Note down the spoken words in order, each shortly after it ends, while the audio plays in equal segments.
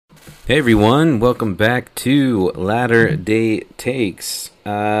Hey everyone, welcome back to Latter Day Takes.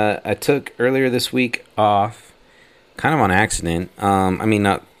 I took earlier this week off, kind of on accident.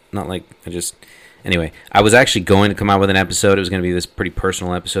 Not like I just. Anyway, I was actually going to come out with an episode. It was going to be this pretty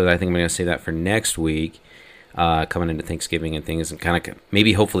personal episode. I think I'm going to save that for next week, coming into Thanksgiving and things, and kind of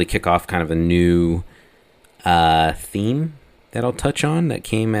maybe hopefully kick off kind of a new theme that I'll touch on that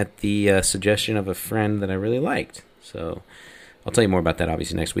came at the suggestion of a friend that I really liked. So I'll tell you more about that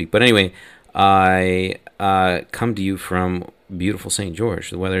obviously next week. But anyway, I come to you from beautiful St.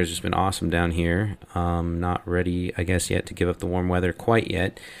 George. The weather has just been awesome down here. Not ready, I guess, yet to give up the warm weather quite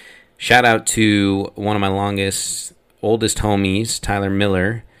yet. Shout out to one of my oldest homies, Tyler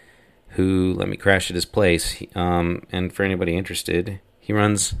Miller, who let me crash at his place. And for anybody interested, he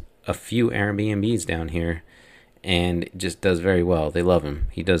runs a few Airbnbs down here and just does very well. They love him.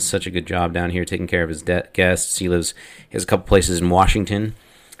 He does such a good job down here taking care of his guests. He has a couple places in Washington,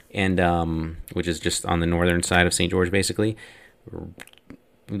 and which is just on the northern side of St. George, basically,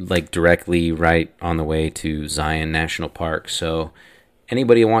 like directly right on the way to Zion National Park. So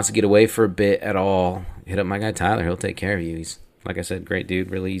anybody who wants to get away for a bit at all, hit up my guy Tyler. He'll take care of you. He's, like I said, great dude,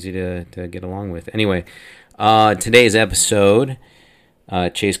 really easy to get along with. Anyway, today's episode,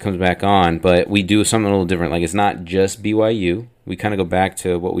 Chase comes back on, but we do something a little different. Like, it's not just BYU. We kind of go back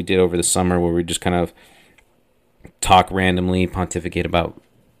to what we did over the summer, where we just kind of talk randomly, pontificate about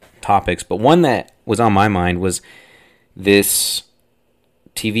topics. But one that was on my mind was this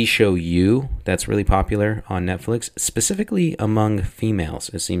TV show You that's really popular on Netflix, specifically among females,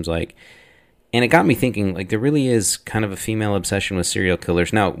 it seems like. And it got me thinking, like, there really is kind of a female obsession with serial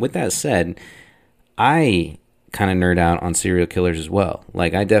killers. Now, with that said, I kind of nerd out on serial killers as well.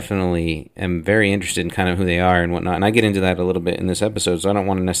 Like, I definitely am very interested in kind of who they are and whatnot, and I get into that a little bit in this episode, so I don't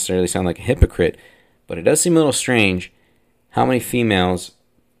want to necessarily sound like a hypocrite, but it does seem a little strange how many females,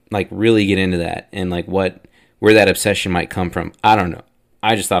 like, really get into that, and, like, where that obsession might come from. I don't know.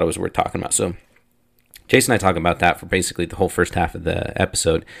 I just thought it was worth talking about. So Jason and I talk about that for basically the whole first half of the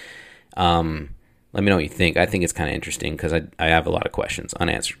episode. Let me know what you think. I think it's kind of interesting because I have a lot of questions,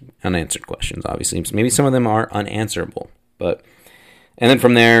 unanswered questions, obviously. Maybe some of them are unanswerable. And then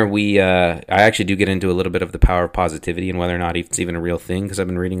from there, I actually do get into a little bit of the power of positivity and whether or not it's even a real thing, because I've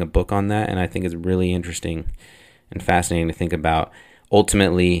been reading a book on that, and I think it's really interesting and fascinating to think about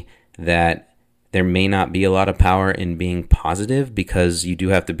ultimately that there may not be a lot of power in being positive, because you do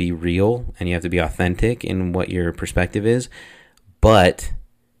have to be real and you have to be authentic in what your perspective is. But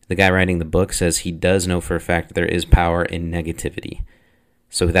the guy writing the book says he does know for a fact that there is power in negativity.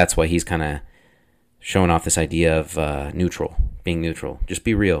 So that's why he's kind of showing off this idea of being neutral. Just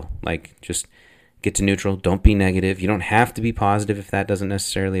be real. Like, just get to neutral. Don't be negative. You don't have to be positive if that doesn't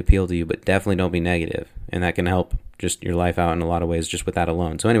necessarily appeal to you, but definitely don't be negative. And that can help just your life out in a lot of ways just with that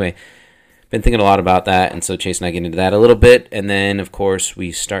alone. So anyway, been thinking a lot about that, and so Chase and I get into that a little bit. And then, of course,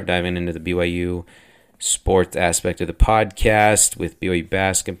 we start diving into the BYU sports aspect of the podcast with BYU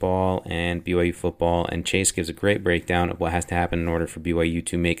basketball and BYU football, and Chase gives a great breakdown of what has to happen in order for BYU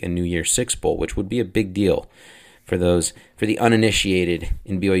to make a New Year's Six Bowl, which would be a big deal for the uninitiated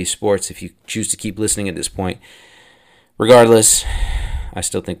in BYU sports if you choose to keep listening at this point. Regardless, I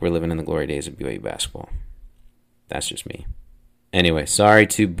still think we're living in the glory days of BYU basketball. That's just me. Anyway, sorry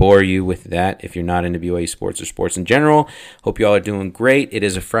to bore you with that if you're not into BYU sports or sports in general. Hope you all are doing great. It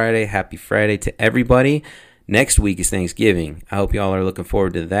is a Friday. Happy Friday to everybody. Next week is Thanksgiving. I hope you all are looking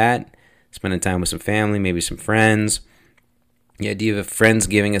forward to that. Spending time with some family, maybe some friends. The idea of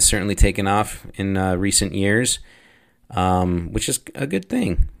Friendsgiving has certainly taken off in recent years, which is a good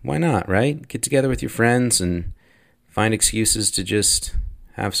thing. Why not, right? Get together with your friends and find excuses to just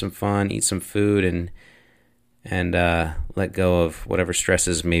have some fun, eat some food, and let go of whatever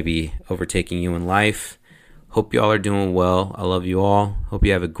stresses may be overtaking you in life. Hope you all are doing well. I love you all. Hope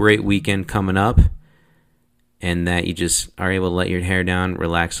you have a great weekend coming up, and that you just are able to let your hair down,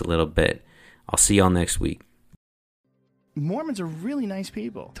 relax a little bit. I'll see y'all next week. Mormons are really nice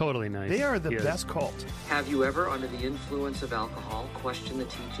people. Totally nice. They are the best cult. Have you ever, under the influence of alcohol, questioned the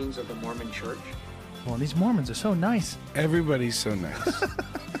teachings of the Mormon Church? Well, these Mormons are so nice. Everybody's so nice.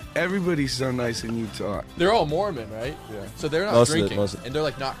 Everybody's so nice in Utah. They're all Mormon, right? Yeah. So they're not drinking, and they're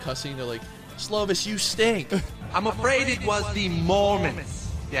like not cussing. They're like, Slovis, you stink. I'm afraid it was the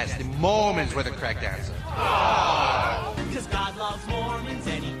Mormons. Yes, the Mormons were the correct answer. Because God loves Mormons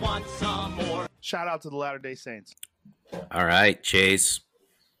and he wants some more. Shout out to the Latter-day Saints. All right, Chase.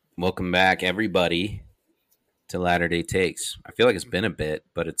 Welcome back, everybody, to Latter-day Takes. I feel like it's been a bit,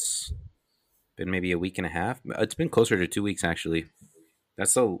 but it's been maybe a week and a half. It's been closer to 2 weeks, actually.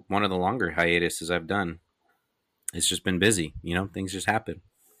 That's one of the longer hiatuses I've done. It's just been busy, things just happen.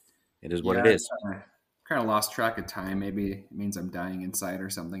 It is what it is. Kind of lost track of time. Maybe it means I'm dying inside or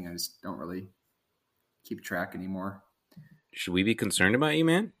something. I just don't really keep track anymore. Should we be concerned about you,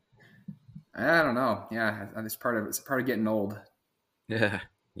 man? I don't know. Yeah, it's part of getting old. Yeah,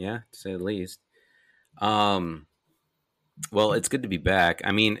 to say the least. Well, it's good to be back.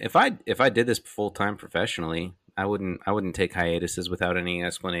 I mean, if I did this full time professionally, I wouldn't take hiatuses without any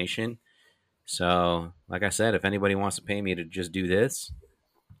explanation. So, like I said, if anybody wants to pay me to just do this,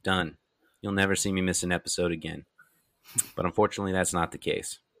 done. You'll never see me miss an episode again. But unfortunately, that's not the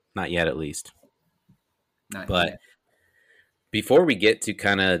case. Not yet, at least. Not but yet. Before we get to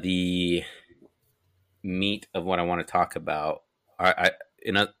kind of the meat of what I want to talk about, I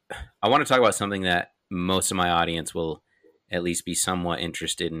want to talk about something that most of my audience will at least be somewhat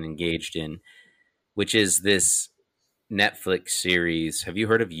interested and engaged in, which is this Netflix series. Have you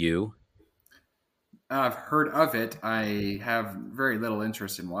heard of You? I've heard of it. I have very little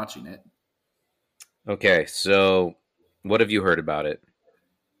interest in watching it. Okay, so what have you heard about it?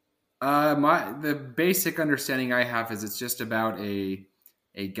 The basic understanding I have is it's just about a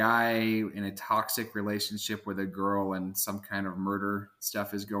guy in a toxic relationship with a girl, and some kind of murder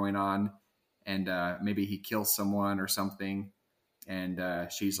stuff is going on, and maybe he kills someone or something, and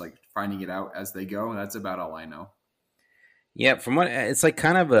she's like finding it out as they go. That's about all I know. Yeah, from what it's like,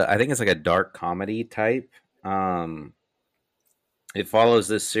 kind of I think it's like a dark comedy type. It follows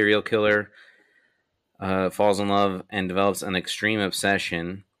this serial killer. Falls in love and develops an extreme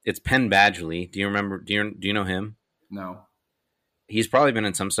obsession. It's Penn Badgley. Do you remember? Do you know him? No. He's probably been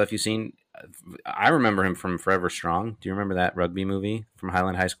in some stuff you've seen. I remember him from Forever Strong. Do you remember that rugby movie from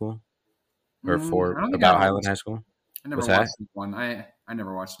Highland High School? Or about Highland High School? I never watched this one. I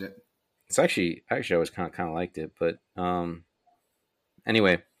never watched it. It's actually I was kind of liked it, but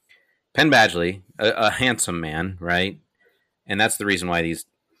anyway, Penn Badgley, a handsome man, right? And that's the reason why these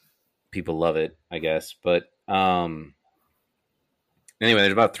people love it, I guess. But anyway,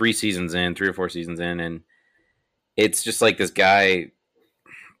 there's about 3 or 4 seasons in, and it's just like this guy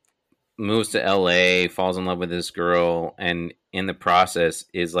moves to LA, falls in love with this girl, and in the process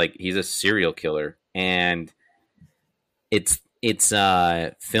is like he's a serial killer, and it's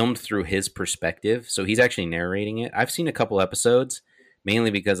filmed through his perspective, so he's actually narrating it. I've seen a couple episodes,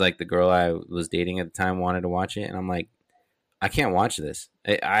 mainly because like the girl I was dating at the time wanted to watch it, and I'm like, I can't watch this.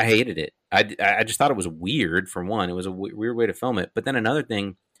 I hated it. I just thought it was weird. For one, it was a weird way to film it. But then another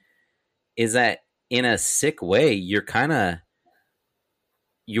thing is that in a sick way,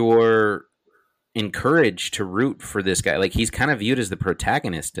 you're encouraged to root for this guy. Like he's kind of viewed as the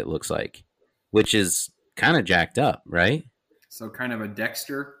protagonist, it looks like, which is kind of jacked up, right? So kind of a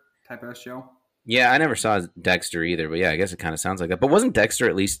Dexter type of show? Yeah, I never saw Dexter either, but yeah, I guess it kind of sounds like that. But wasn't Dexter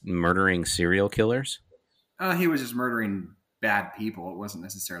at least murdering serial killers? He was just murdering bad people. It wasn't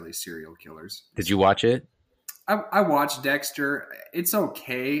necessarily serial killers. Did you watch it? I watched Dexter. It's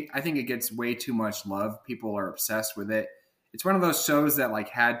okay. I think it gets way too much love. People are obsessed with it. It's one of those shows that like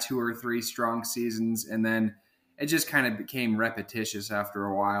had 2 or 3 strong seasons, and then it just kind of became repetitious after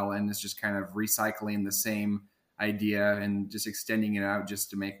a while, and it's just kind of recycling the same idea and just extending it out just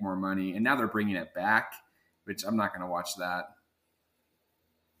to make more money. And now they're bringing it back, which I'm not going to watch that.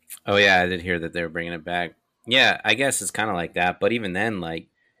 Oh yeah, I did hear that they were bringing it back. Yeah, I guess it's kind of like that. But even then, like,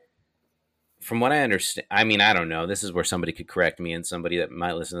 from what I understand, I mean, I don't know. This is where somebody could correct me, and somebody that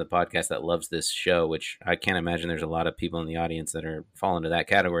might listen to the podcast that loves this show, which I can't imagine there's a lot of people in the audience that are fall into that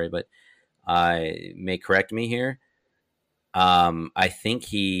category, but may correct me here. I think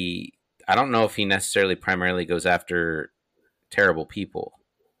I don't know if he necessarily primarily goes after terrible people.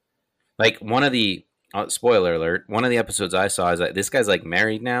 Like one of the, spoiler alert, one of the episodes I saw is that this guy's like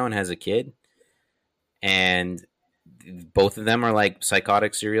married now and has a kid. And both of them are like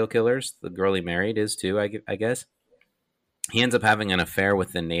psychotic serial killers. The girl he married is too, I guess. He ends up having an affair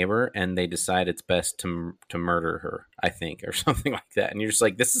with the neighbor, and they decide it's best to murder her, I think, or something like that. And you're just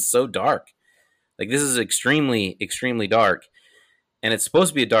like, this is so dark. Like, this is extremely, extremely dark. And it's supposed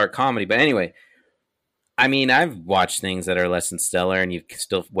to be a dark comedy. But anyway, I mean, I've watched things that are less than stellar, and you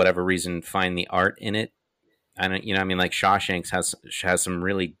still, for whatever reason, find the art in it. I don't, I mean, like Shawshank has some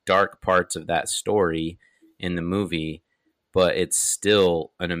really dark parts of that story in the movie, but it's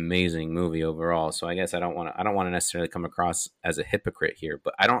still an amazing movie overall. So I guess I don't want to necessarily come across as a hypocrite here,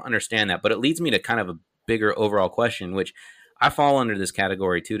 but I don't understand that. But it leads me to kind of a bigger overall question, which I fall under this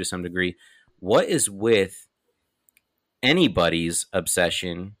category too to some degree. What is with anybody's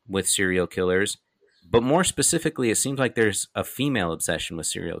obsession with serial killers, but more specifically, it seems like there's a female obsession with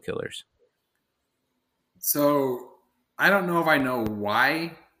serial killers? So I don't know if I know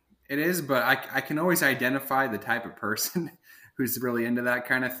why it is, but I can always identify the type of person who's really into that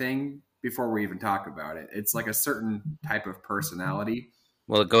kind of thing before we even talk about it. It's like a certain type of personality.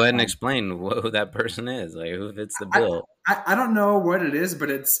 Well, go ahead and explain who that person is. Like, who fits the bill? I don't know what it is, but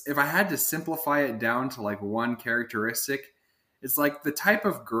it's, if I had to simplify it down to like one characteristic, it's like the type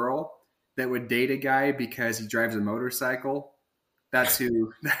of girl that would date a guy because he drives a motorcycle. That's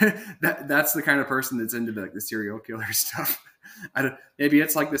who. That's the kind of person that's into the serial killer stuff. Maybe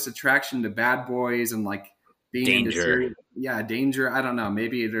it's like this attraction to bad boys and like being danger. Danger. I don't know.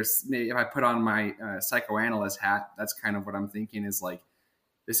 Maybe if I put on my psychoanalyst hat, that's kind of what I'm thinking, is like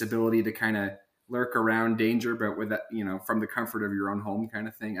this ability to kind of lurk around danger, but with that, from the comfort of your own home kind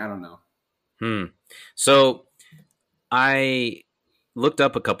of thing. I don't know. So I looked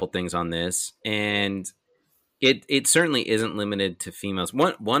up a couple things on this, and it certainly isn't limited to females.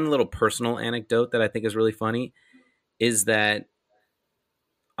 One little personal anecdote that I think is really funny is that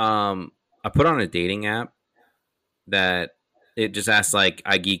I put on a dating app that it just asks, like,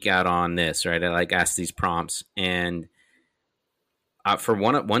 I geek out on this, right? I like ask these prompts, and for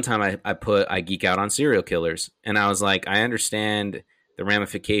one time I put I geek out on serial killers, and I was like, I understand the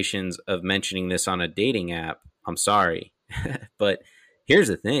ramifications of mentioning this on a dating app. I'm sorry, but here's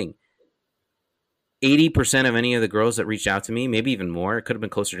the thing. 80% of any of the girls that reached out to me, maybe even more, it could have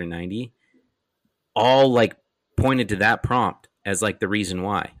been closer to 90, all like pointed to that prompt as like the reason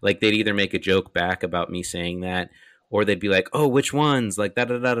why. Like they'd either make a joke back about me saying that, or they'd be like, oh, which ones? Like da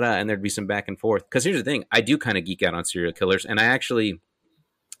da da da, and there'd be some back and forth. Because here's the thing, I do kind of geek out on serial killers, and I actually,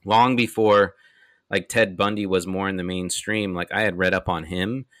 long before like Ted Bundy was more in the mainstream, like I had read up on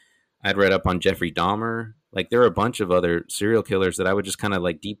him. I'd read up on Jeffrey Dahmer. Like there are a bunch of other serial killers that I would just kind of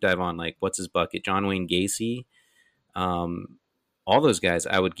like deep dive on, like what's his bucket, John Wayne Gacy, all those guys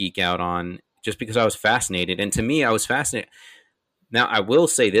I would geek out on just because I was fascinated. And to me, I was fascinated. Now I will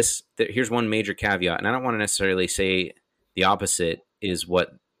say this, here's one major caveat, and I don't want to necessarily say the opposite is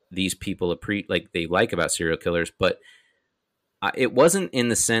what these people they like about serial killers, but it wasn't in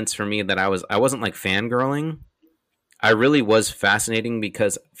the sense for me that I wasn't like fangirling. I really was fascinated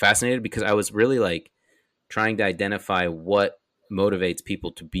because I was really like trying to identify what motivates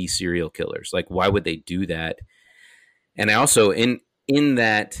people to be serial killers. Like, why would they do that? And I also, in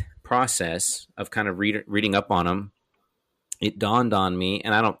that process of kind of reading up on them, it dawned on me,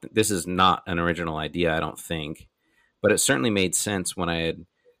 and this is not an original idea, I don't think, but it certainly made sense when I had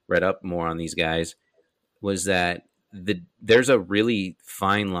read up more on these guys, was that there's a really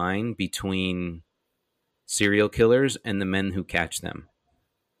fine line between serial killers and the men who catch them.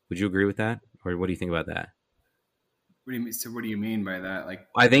 Would you agree with that? Or what do you think about that? What do you mean? So what do you mean by that? Like,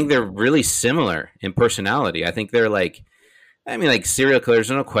 I think they're really similar in personality. I think they're like serial killers,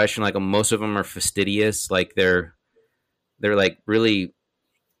 no question. Like most of them are fastidious. Like they're like really,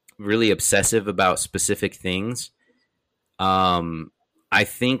 really obsessive about specific things. I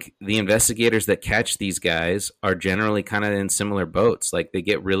think the investigators that catch these guys are generally kind of in similar boats. Like they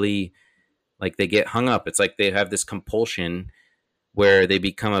get hung up. It's like they have this compulsion where they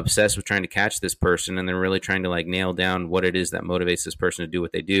become obsessed with trying to catch this person, and they're really trying to like nail down what it is that motivates this person to do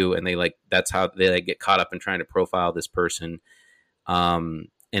what they do. And that's how they like get caught up in trying to profile this person. And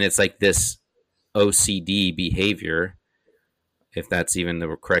it's like this OCD behavior, if that's even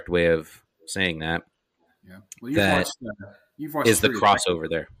the correct way of saying that. Yeah. Well, you've watched is the crossover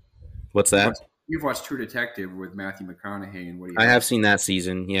there. What's that? You've watched True Detective with Matthew McConaughey, and I have seen that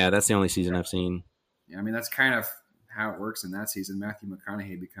season. Yeah, that's the only season I've seen. Yeah, I mean that's kind of how it works in that season. Matthew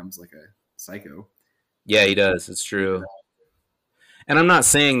McConaughey becomes like a psycho. Yeah, he does. It's true. And I'm not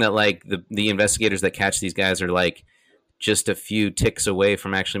saying that like the investigators that catch these guys are like just a few ticks away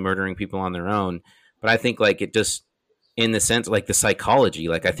from actually murdering people on their own, but I think like it just in the sense like the psychology,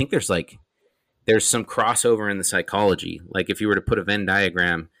 like I think there's some crossover in the psychology. Like if you were to put a Venn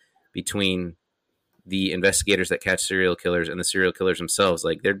diagram between the investigators that catch serial killers and the serial killers themselves,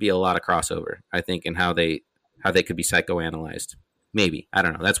 like there'd be a lot of crossover, I think, in how they could be psychoanalyzed. Maybe. I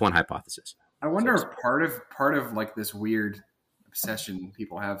don't know. That's one hypothesis. I wonder if part of like this weird obsession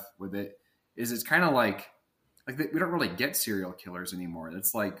people have with it is it's kind of like we don't really get serial killers anymore.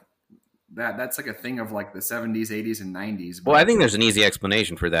 It's like that's like a thing of like the 70s, 80s, and 90s. Well, I think there's an easy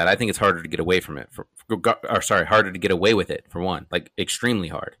explanation for that. I think it's harder to get away from it. Harder to get away with it, for one. Like, extremely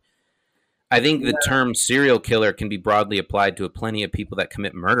hard. I think the term serial killer can be broadly applied to plenty of people that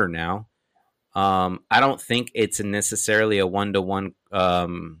commit murder now. I don't think it's necessarily a one-to-one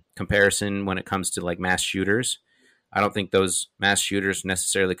comparison when it comes to like mass shooters. I don't think those mass shooters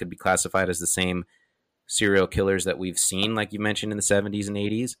necessarily could be classified as the same serial killers that we've seen, like you mentioned, in the 70s and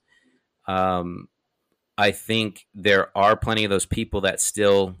 80s. I think there are plenty of those people that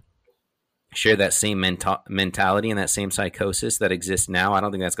still share that same mentality and that same psychosis that exists now. I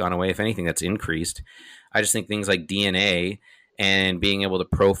don't think that's gone away. If anything, that's increased. I just think things like DNA and being able to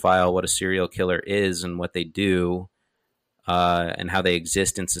profile what a serial killer is and what they do and how they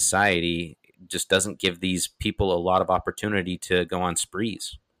exist in society just doesn't give these people a lot of opportunity to go on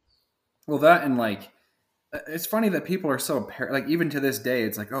sprees. Well, that and like, it's funny that people are so like, even to this day,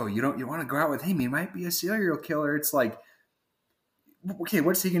 it's like, oh, you want to go out with him? He might be a serial killer. It's like, okay,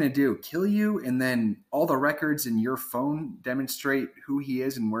 what's he going to do? Kill you? And then all the records in your phone demonstrate who he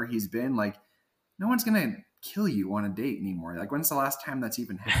is and where he's been. Like, no one's going to kill you on a date anymore. Like, when's the last time that's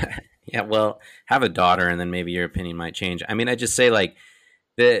even happened? Yeah, well, have a daughter and then maybe your opinion might change. I mean, I just say like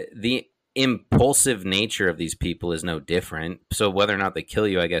the impulsive nature of these people is no different. So whether or not they kill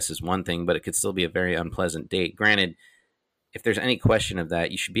you, I guess, is one thing, but it could still be a very unpleasant date. Granted, if there's any question of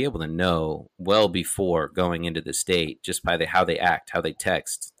that, you should be able to know well before going into this date, just by how they act, how they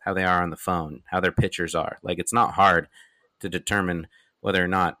text, how they are on the phone, how their pictures are. Like, it's not hard to determine whether or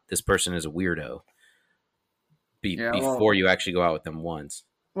not this person is a weirdo before you actually go out with them once.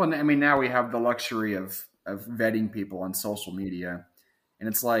 Well, I mean, now we have the luxury of vetting people on social media. And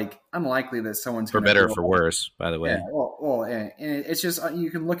it's like unlikely that someone's for better or for worse, by the way. Yeah, well, and it's just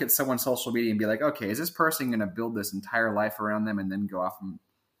you can look at someone's social media and be like, okay, is this person going to build this entire life around them and then go off and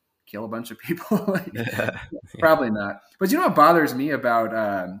kill a bunch of people? Like, probably not. But you know what bothers me about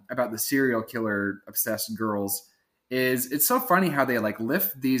the serial killer obsessed girls is it's so funny how they like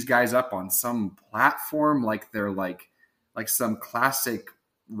lift these guys up on some platform like they're like some classic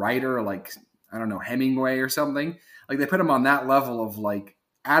writer, like I don't know, Hemingway or something. Like they put them on that level of like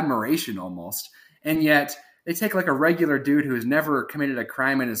admiration almost. And yet they take like a regular dude who has never committed a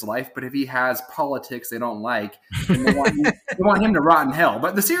crime in his life, but if he has politics they don't like, and they want him to rot in hell.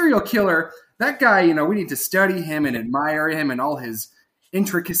 But the serial killer, that guy, you know, we need to study him and admire him and all his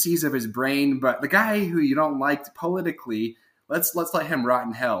intricacies of his brain. But the guy who you don't like politically, let's let him rot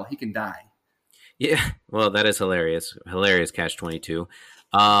in hell. He can die. Yeah, well, that is hilarious. Hilarious catch-22.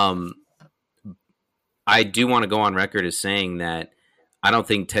 I do want to go on record as saying that I don't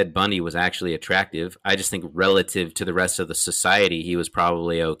think Ted Bundy was actually attractive. I just think relative to the rest of the society, he was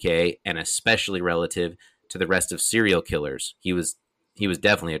probably okay, and especially relative to the rest of serial killers, he was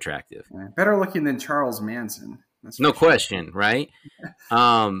definitely attractive. Better looking than Charles Manson. No question, right?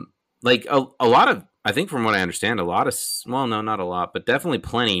 Like a lot of, I think from what I understand, a lot of, well, no, not a lot, but definitely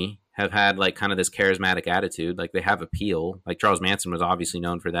plenty have had like kind of this charismatic attitude. Like they have appeal. Like Charles Manson was obviously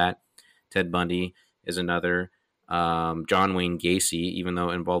known for that. Ted Bundy is another. John Wayne Gacy, even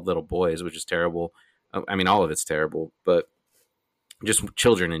though it involved little boys, which is terrible. I mean, all of it's terrible, but just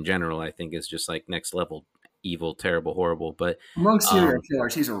children in general, I think, is just like next level evil, terrible, horrible. But among serial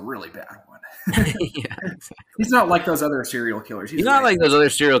killers, he's a really bad one. Yeah, exactly. He's not like those other serial killers. He's not like those other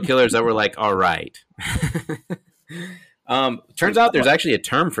serial killers that were like, all right. Turns out there's actually a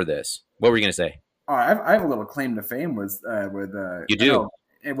term for this. What were you going to say? Oh, I have a little claim to fame with you do.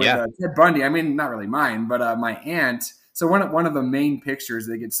 Ted Bundy. I mean, not really mine, but my aunt. So one of the main pictures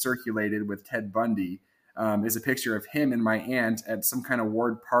that gets circulated with Ted Bundy is a picture of him and my aunt at some kind of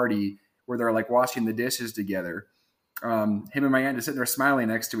ward party where they're like washing the dishes together. Him and my aunt are sitting there smiling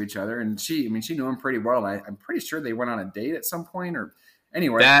next to each other, and she knew him pretty well. I'm pretty sure they went on a date at some point, or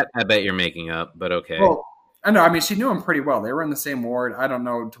anyway. That I bet you're making up, but okay. Well, I know. I mean, she knew him pretty well. They were in the same ward. I don't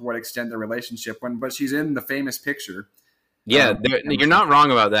know to what extent the relationship went, but she's in the famous picture. Yeah, you're not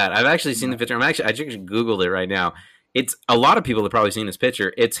wrong about that. I've actually seen the picture. I actually Googled it right now. It's a lot of people have probably seen this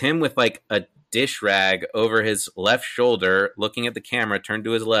picture. It's him with like a dish rag over his left shoulder, looking at the camera, turned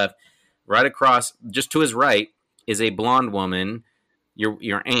to his left. Right across, just to his right, is a blonde woman.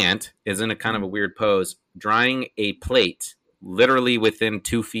 Your aunt is in a kind of a weird pose, drying a plate literally within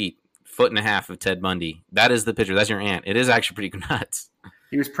 2 feet, 1.5 feet of Ted Bundy. That is the picture. That's your aunt. It is actually pretty nuts.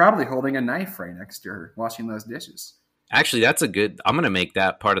 He was probably holding a knife right next to her, washing those dishes. Actually, that's a good... I'm going to make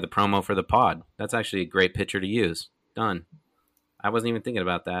that part of the promo for the pod. That's actually a great picture to use. Done. I wasn't even thinking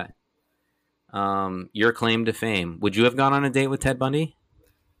about that. Your claim to fame. Would you have gone on a date with Ted Bundy?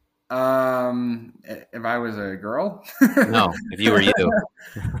 If I was a girl? No, if you were you.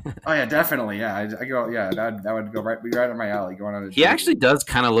 Oh, yeah, definitely. Yeah, I go. Yeah, that would go be right in my alley. Going on a date. He actually does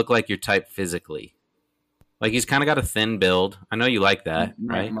kind of look like your type physically. Like he's kind of got a thin build. I know you like that,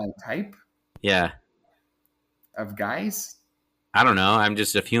 right? My type? Yeah. Of guys? I don't know. I'm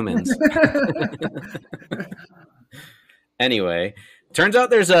just of humans. Anyway, turns out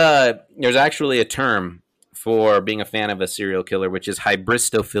there's actually a term for being a fan of a serial killer, which is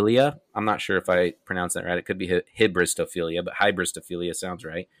hybristophilia. I'm not sure if I pronounced that right. It could be hybristophilia, but hybristophilia sounds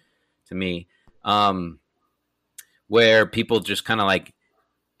right to me. Where people just kind of like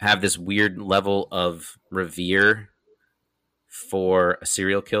have this weird level of revere for a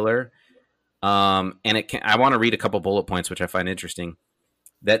serial killer. And I want to read a couple bullet points, which I find interesting,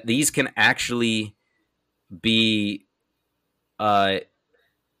 that these can actually be part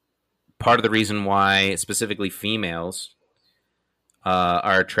of the reason why specifically females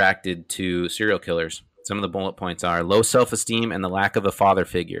are attracted to serial killers. Some of the bullet points are low self-esteem and the lack of a father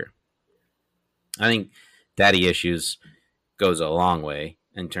figure. I think daddy issues goes a long way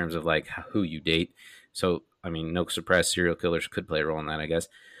in terms of like who you date. So, I mean, no surprise serial killers could play a role in that, I guess.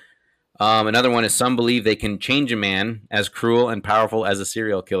 Another one is some believe they can change a man as cruel and powerful as a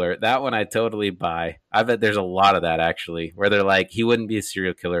serial killer. That one I totally buy. I bet there's a lot of that, actually, where they're like, he wouldn't be a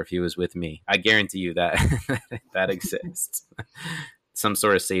serial killer if he was with me. I guarantee you that that exists. Some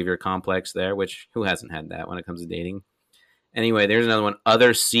sort of savior complex there, which who hasn't had that when it comes to dating? Anyway, there's another one.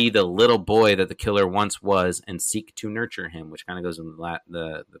 Others see the little boy that the killer once was and seek to nurture him, which kind of goes in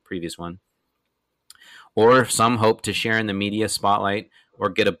the previous one. Or some hope to share in the media spotlight or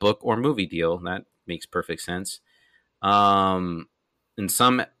get a book or movie deal. That makes perfect sense. And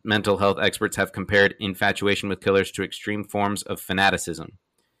some mental health experts have compared infatuation with killers to extreme forms of fanaticism.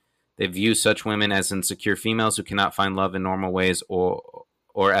 They view such women as insecure females who cannot find love in normal ways, or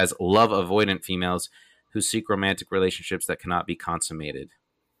as love-avoidant females who seek romantic relationships that cannot be consummated.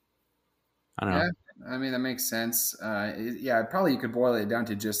 I don't know. I mean, that makes sense. Probably you could boil it down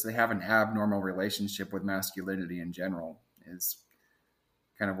to just they have an abnormal relationship with masculinity in general is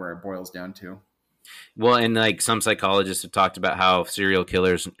kind of where it boils down to. Well, and like some psychologists have talked about how serial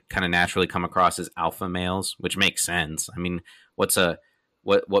killers kind of naturally come across as alpha males, which makes sense. I mean,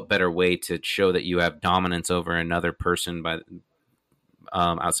 what better way to show that you have dominance over another person by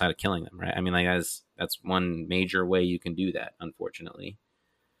outside of killing them, right? I mean, like that's one major way you can do that, unfortunately.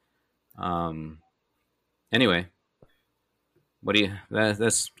 Anyway,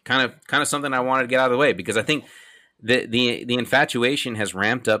 that's kind of something I wanted to get out of the way, because I think the infatuation has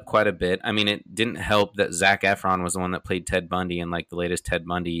ramped up quite a bit. I mean, it didn't help that Zac Efron was the one that played Ted Bundy in like the latest Ted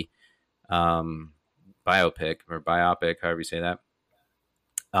Bundy biopic, however you say that.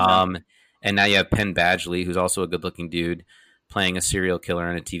 And now you have Penn Badgley, who's also a good-looking dude, playing a serial killer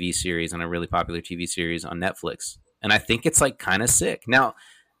in a TV series, on a really popular TV series on Netflix. And I think it's like kind of sick. Now,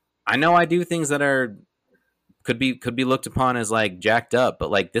 I know I do things that are could be looked upon as like jacked up,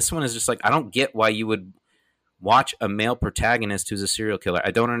 but like this one is just like, I don't get why you would watch a male protagonist who's a serial killer.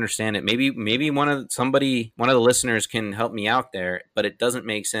 I don't understand it. Maybe one of the listeners can help me out there, but it doesn't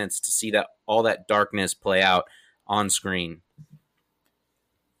make sense to see that all that darkness play out on screen.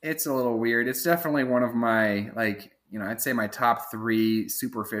 It's a little weird. It's definitely one of my, like, I'd say my top 3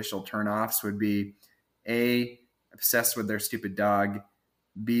 superficial turnoffs would be A, obsessed with their stupid dog.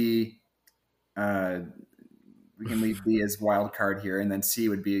 B, we can leave B as wild card here, and then C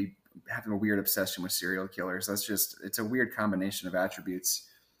would be having a weird obsession with serial killers. It's a weird combination of attributes.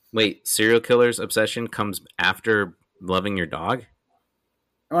 Wait, serial killer's obsession comes after loving your dog?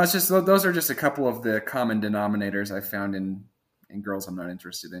 Well, it's just, those are just a couple of the common denominators I found in girls I'm not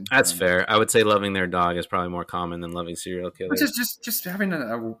interested in. That's fair. I would say loving their dog is probably more common than loving serial killers. Which is just having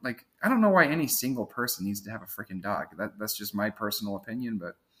a like, I don't know why any single person needs to have a freaking dog. That's just my personal opinion,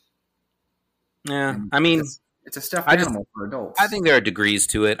 but yeah, I mean, it's a stuffed animal for adults. I think there are degrees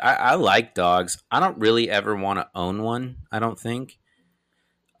to it. I like dogs. I don't really ever want to own one, I don't think.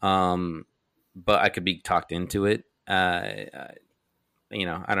 But I could be talked into it. I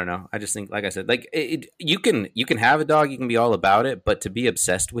don't know. I just think, like I said, like you can have a dog, you can be all about it, but to be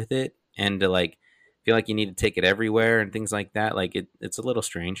obsessed with it and to like feel like you need to take it everywhere and things like that, like it's a little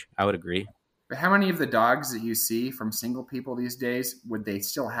strange. I would agree. But how many of the dogs that you see from single people these days, would they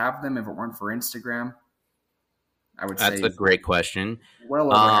still have them if it weren't for Instagram? I would say that's a great question.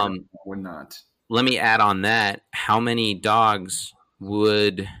 Well, over would not. Let me add on that. How many dogs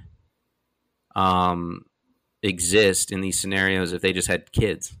would exist in these scenarios if they just had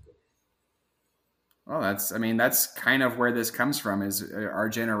kids? Well, that's kind of where this comes from, is our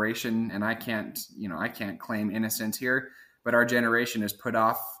generation, and I can't claim innocence here, but our generation has put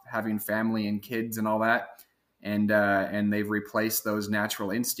off having family and kids and all that, and they've replaced those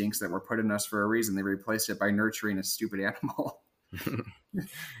natural instincts that were put in us for a reason. They replaced it by nurturing a stupid animal. All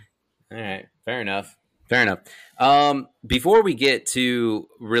right, fair enough. Before we get to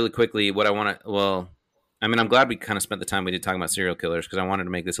really quickly what I want to, I'm glad we kind of spent the time we did talking about serial killers, because I wanted to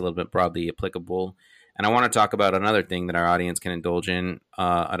make this a little bit broadly applicable. And I want to talk about another thing that our audience can indulge in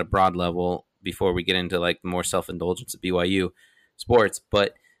at a broad level before we get into like more self-indulgence at BYU sports.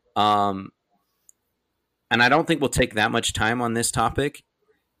 But, and I don't think we'll take that much time on this topic.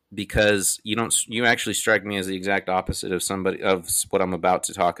 because you actually strike me as the exact opposite of what I'm about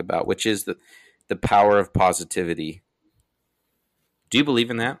to talk about, which is the power of positivity. Do you believe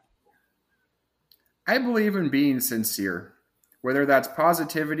in that? I believe in being sincere, whether that's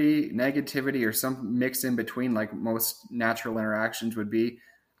positivity, negativity, or some mix in between, like most natural interactions would be.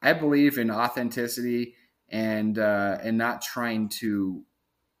 I believe in authenticity and not trying to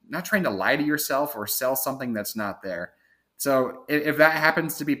lie to yourself or sell something that's not there. So if that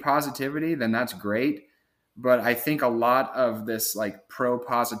happens to be positivity, then that's great. But I think a lot of this like pro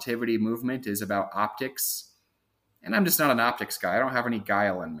positivity movement is about optics, and I'm just not an optics guy. I don't have any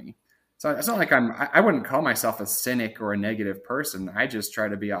guile in me. So it's not like I wouldn't call myself a cynic or a negative person. I just try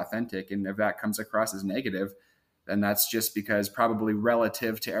to be authentic. And if that comes across as negative, then that's just because probably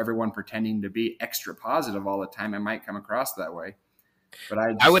relative to everyone pretending to be extra positive all the time, it might come across that way. But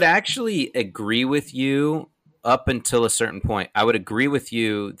I would actually agree with you up until a certain point. I would agree with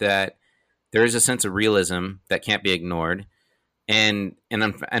you that there is a sense of realism that can't be ignored. And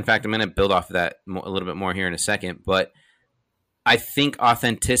in fact, I'm going to build off of that a little bit more here in a second. But I think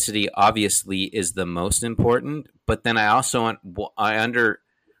authenticity obviously is the most important. But then I also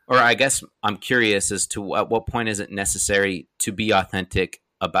I guess I'm curious as to at what point is it necessary to be authentic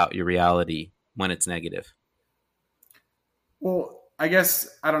about your reality when it's negative? Well, I guess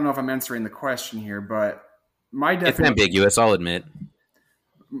I don't know if I'm answering the question here, but it's ambiguous, I'll admit.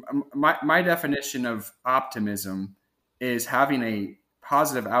 My definition of optimism is having a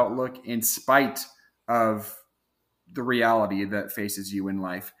positive outlook in spite of the reality that faces you in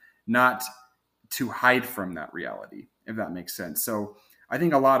life, not to hide from that reality, if that makes sense. So I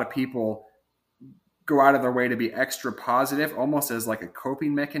think a lot of people go out of their way to be extra positive, almost as like a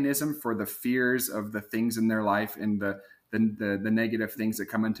coping mechanism for the fears of the things in their life and the negative things that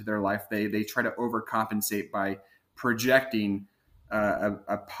come into their life. They try to overcompensate by projecting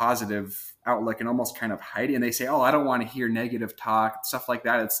a positive outlook and almost kind of hiding. And they say, "Oh, I don't want to hear negative talk," stuff like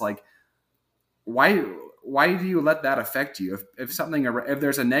that. It's like, why do you let that affect you? If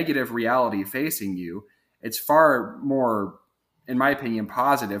there's a negative reality facing you, it's far more, in my opinion,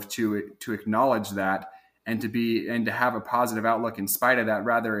 positive to acknowledge that and to have a positive outlook in spite of that,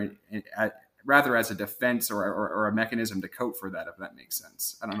 rather as a defense or a mechanism to cope for that, if that makes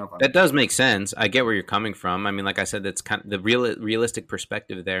sense. I don't know if that does make sense. I get where you're coming from. I mean, like I said, that's kind of the realistic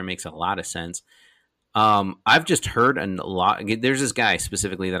perspective there makes a lot of sense. I've just heard a lot. There's this guy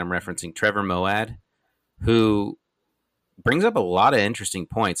specifically that I'm referencing, Trevor Moawad, who brings up a lot of interesting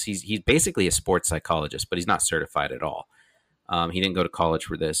points. He's basically a sports psychologist, but he's not certified at all. He didn't go to college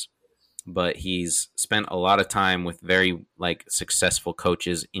for this, but he's spent a lot of time with very successful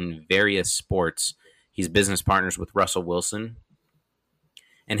coaches in various sports. He's business partners with Russell Wilson.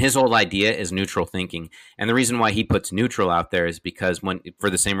 And his whole idea is neutral thinking. And the reason why he puts neutral out there is because for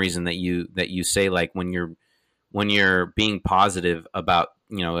the same reason that you say, like when you're being positive about,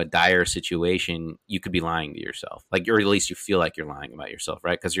 a dire situation, you could be lying to yourself. Or at least you feel like you're lying about yourself,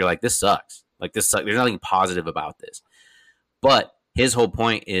 right? Because you're like, this sucks. This sucks. There's nothing positive about this. But his whole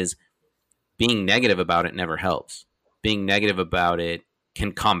point is being negative about it never helps. Being negative about it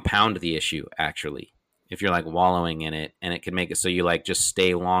can compound the issue, actually, if you're wallowing in it, and it can make it so you just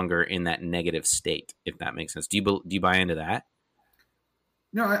stay longer in that negative state, if that makes sense. Do you buy into that?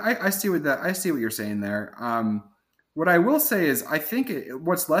 No, I see what you're saying there. What I will say is I think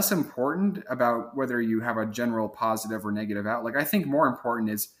what's less important about whether you have a general positive or negative outlook, I think more important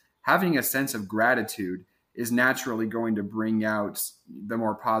is having a sense of gratitude is naturally going to bring out the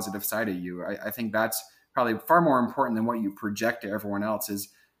more positive side of you. I think that's probably far more important than what you project to everyone else. Is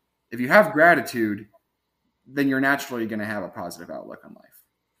if you have gratitude, then you're naturally going to have a positive outlook on life.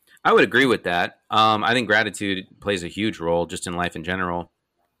 I would agree with that. I think gratitude plays a huge role just in life in general.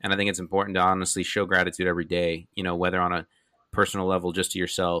 And I think it's important to honestly show gratitude every day, whether on a personal level, just to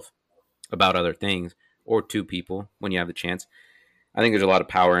yourself about other things, or to people when you have the chance. I think there's a lot of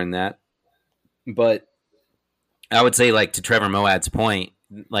power in that. But I would say, to Trevor Moawad's point,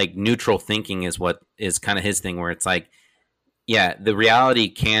 neutral thinking is what is kind of his thing, where it's yeah, the reality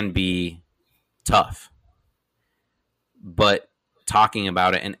can be tough, but talking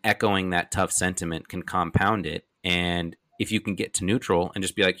about it and echoing that tough sentiment can compound it. And if you can get to neutral and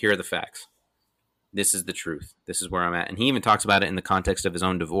just be here are the facts. This is the truth. This is where I'm at. And he even talks about it in the context of his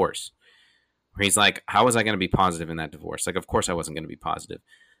own divorce, where he's like, how was I going to be positive in that divorce? Of course I wasn't going to be positive,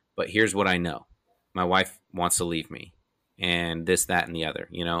 but here's what I know. My wife wants to leave me, and this, that, and the other,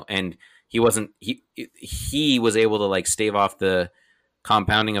 and he was able to stave off the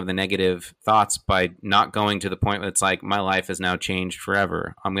compounding of the negative thoughts by not going to the point where it's like, my life has now changed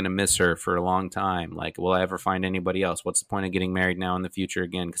forever. I'm going to miss her for a long time. Like, will I ever find anybody else? What's the point of getting married now in the future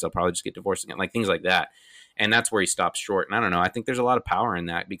again? Because I'll probably just get divorced again. Like things like that. And that's where he stops short. And I don't know. I think there's a lot of power in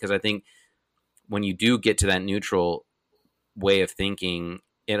that, because I think when you do get to that neutral way of thinking,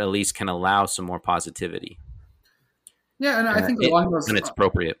 it at least can allow some more positivity. Yeah, and I think along those, and it's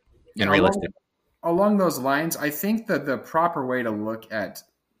appropriate and yeah, realistic. Along those lines, I think that the proper way to look at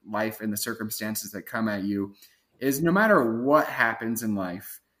life and the circumstances that come at you is, no matter what happens in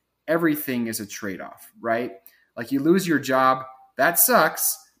life, everything is a trade-off, right? Like, you lose your job, that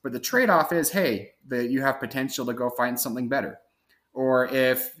sucks, but the trade-off is, hey, that you have potential to go find something better. Or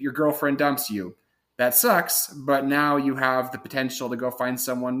if your girlfriend dumps you, that sucks, but now you have the potential to go find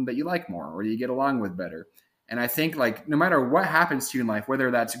someone that you like more or you get along with better. And I think, like, no matter what happens to you in life,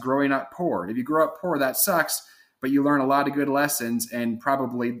 whether that's growing up poor, if you grow up poor, that sucks, but you learn a lot of good lessons, and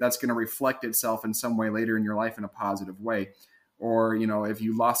probably that's going to reflect itself in some way later in your life in a positive way. Or, you know, if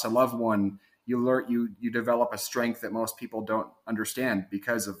you lost a loved one, you develop a strength that most people don't understand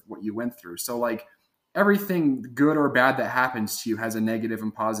because of what you went through. So, like, everything good or bad that happens to you has a negative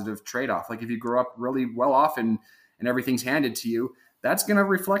and positive trade-off. Like, if you grow up really well off and everything's handed to you, that's going to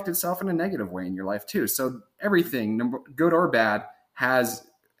reflect itself in a negative way in your life too. So everything, good or bad, has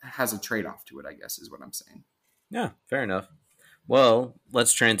a trade-off to it, I guess, is what I'm saying. Yeah, fair enough. Well,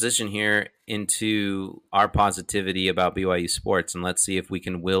 let's transition here into our positivity about BYU sports, and let's see if we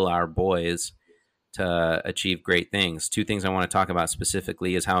can will our boys to achieve great things. Two things I want to talk about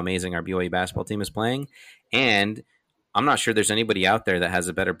specifically is how amazing our BYU basketball team is playing, and I'm not sure there's anybody out there that has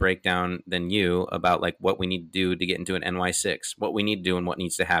a better breakdown than you about like what we need to do to get into an NY6, what we need to do and what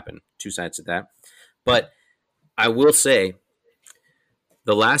needs to happen. Two sides to that. But I will say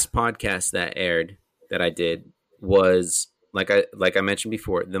the last podcast that aired that I did was, like I mentioned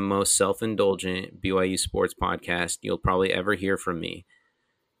before, the most self-indulgent BYU sports podcast you'll probably ever hear from me.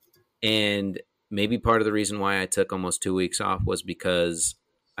 And maybe part of the reason why I took almost 2 weeks off was because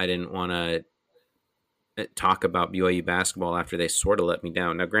I didn't want to talk about BYU basketball after they sort of let me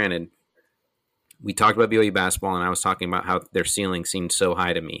down. Now, granted, we talked about BYU basketball, and I was talking about how their ceiling seemed so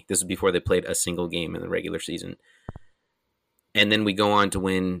high to me. This is before they played a single game in the regular season. And then we go on to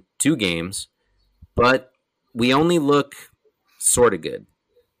win 2 games, but we only look sort of good.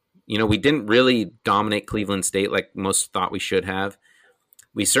 You know, we didn't really dominate Cleveland State like most thought we should have.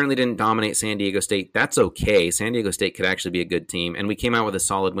 We certainly didn't dominate San Diego State. That's okay. San Diego State could actually be a good team. And we came out with a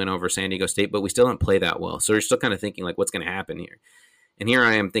solid win over San Diego State, but we still didn't play that well. So you're still kind of thinking, like, what's going to happen here? And here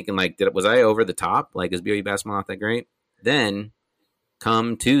I am thinking, like, was I over the top? Like, is BYU basketball not that great? Then,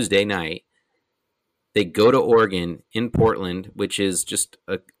 come Tuesday night, they go to Oregon in Portland, which is just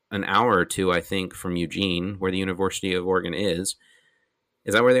an hour or two, I think, from Eugene, where the University of Oregon is.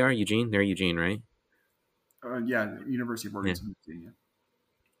 Is that where they are, Eugene? They're Eugene, right? Yeah, University of Oregon. Yeah.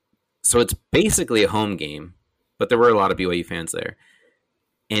 So it's basically a home game, but there were a lot of BYU fans there.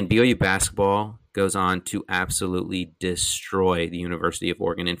 And BYU basketball goes on to absolutely destroy the University of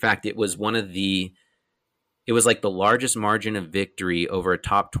Oregon. In fact, it was like the largest margin of victory over a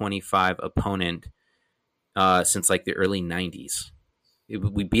top 25 opponent since like the early 90s.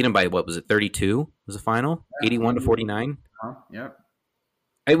 We beat them by, what was it, 32 was the final? 81-49? Yep.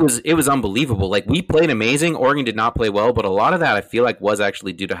 It was unbelievable. Like, we played amazing. Oregon did not play well, but a lot of that I feel like was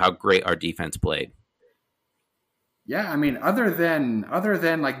actually due to how great our defense played. Yeah, I mean, other than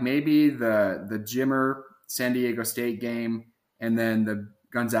like maybe the Jimmer San Diego State game and then the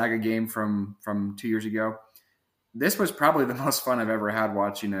Gonzaga game from 2 years ago, this was probably the most fun I've ever had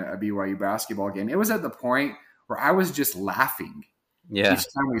watching a BYU basketball game. It was at the point where I was just laughing each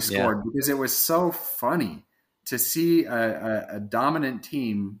time we scored because it was so funny to see a dominant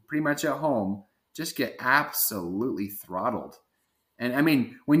team pretty much at home just get absolutely throttled. And I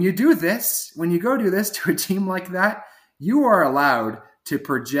mean, when you go do this to a team like that, you are allowed to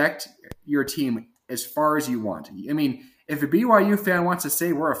project your team as far as you want. I mean, if a BYU fan wants to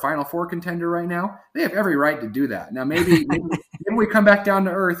say we're a Final Four contender right now, they have every right to do that. Now, maybe we come back down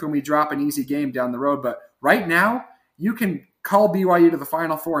to earth when we drop an easy game down the road, but right now you can call BYU to the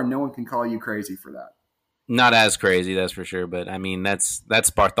Final Four and no one can call you crazy for that. Not as crazy, that's for sure. But I mean, that's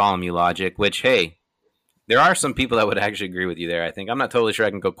Bartholomew logic, which, hey, there are some people that would actually agree with you there. I think I'm not totally sure I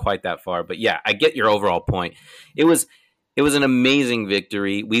can go quite that far, but yeah, I get your overall point. It was an amazing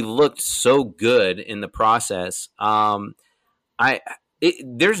victory. We looked so good in the process.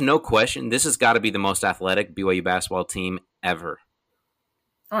 There's no question. This has got to be the most athletic BYU basketball team ever.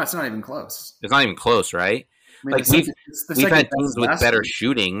 Oh, it's not even close. It's not even close, right? I mean, like we've had teams with better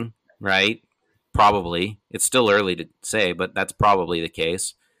shooting, right? Probably. It's still early to say, but that's probably the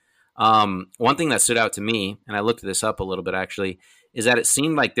case. One thing that stood out to me, and I looked this up a little bit actually, is that it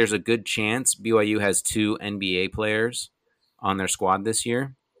seemed like there's a good chance BYU has 2 NBA players on their squad this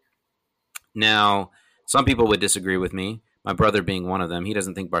year. Now, some people would disagree with me, my brother being one of them. He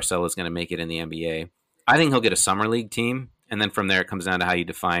doesn't think Barcelo is going to make it in the NBA. I think he'll get a summer league team, and then from there it comes down to how you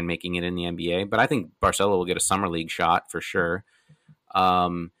define making it in the NBA. But I think Barcelo will get a summer league shot for sure.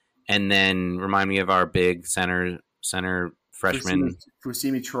 And then remind me of our big center freshman.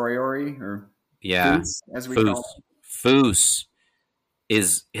 Fusimi Traore, or yeah, Foose, as we call him. Foose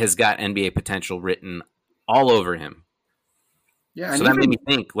has got NBA potential written all over him. Yeah, so that made me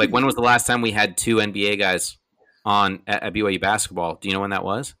think, like, when was the last time we had 2 NBA guys on at BYU basketball? Do you know when that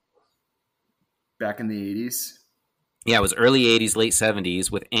was? Back in the 80s. Yeah, it was early 80s, late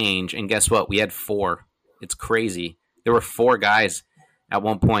 70s with Ainge, and guess what? We had 4. It's crazy. There were 4 guys at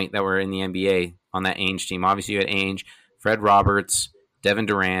one point that were in the NBA on that Ainge team. Obviously, you had Ainge, Fred Roberts, Devin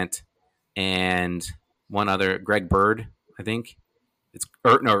Durant, and one other, Greg Bird, I think.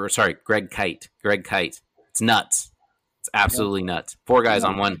 Greg Kite. Greg Kite. It's nuts. It's absolutely nuts. 4 guys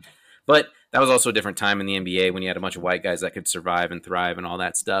on one. But that was also a different time in the NBA when you had a bunch of white guys that could survive and thrive and all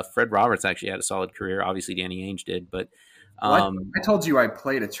that stuff. Fred Roberts actually had a solid career. Obviously, Danny Ainge did. But I told you I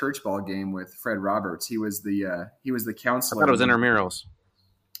played a church ball game with Fred Roberts. He was the counselor. I thought it was intramurals.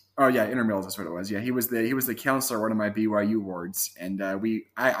 Oh yeah, intramurals. That's what it was. Yeah, he was the counselor at one of my BYU wards, and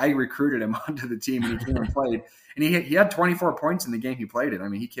I recruited him onto the team, and he came and played. And he had 24 points in the game he played it. I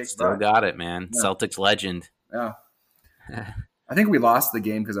mean, he kicked. Still got it, man. Yeah. Celtics legend. Yeah. I think we lost the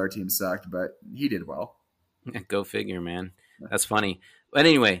game because our team sucked, but he did well. Go figure, man. That's funny. But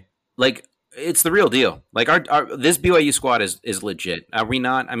anyway, like, it's the real deal. Like, our this BYU squad is legit. Are we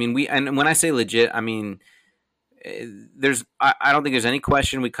not? I mean, and when I say legit, I mean, I don't think there's any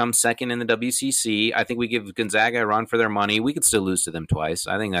question we come second in the WCC. I think we give Gonzaga a run for their money. We could still lose to them twice.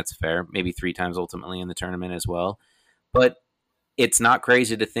 I think that's fair. Maybe 3 times ultimately in the tournament as well. But it's not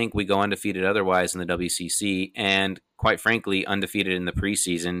crazy to think we go undefeated otherwise in the WCC, and quite frankly, undefeated in the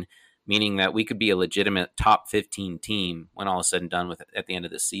preseason, meaning that we could be a legitimate top 15 team when all is said and done with it at the end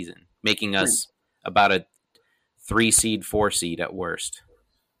of this season, making us about a 3 seed, 4 seed at worst.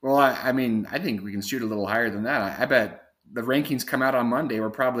 Well, I mean, I think we can shoot a little higher than that. I bet the rankings come out on Monday.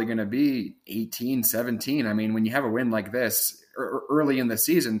 We're probably going to be 18, 17. I mean, when you have a win like this early in the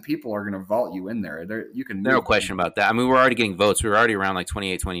season, people are going to vault you in there. No question about that. I mean, we're already getting votes. We were already around like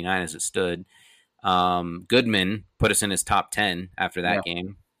 28, 29 as it stood. Goodman put us in his top 10 after that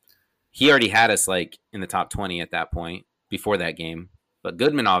game. He already had us like in the top 20 at that point before that game. But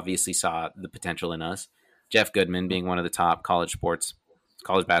Goodman obviously saw the potential in us. Jeff Goodman being one of the top college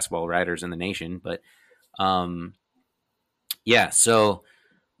basketball writers in the nation. But so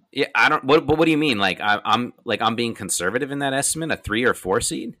yeah, I don't. What do you mean? Like I'm being conservative in that estimate, a 3 or 4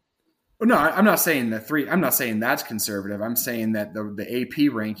 seed? No, I'm not saying the 3. I'm not saying that's conservative. I'm saying that the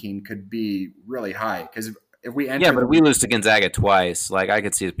AP ranking could be really high because if we enter, but if we lose to Gonzaga twice, like I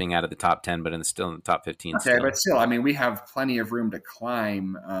could see us being out of the top 10, but still in the top 15. Okay, but still, I mean, we have plenty of room to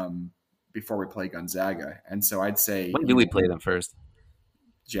climb before we play Gonzaga, and so I'd say when do we play them first?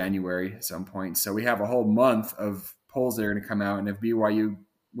 January at some point. So we have a whole month of polls that are going to come out, and if BYU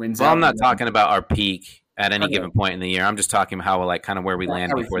wins, I'm not talking about our peak at any given point in the year. I'm just talking about how kind of where we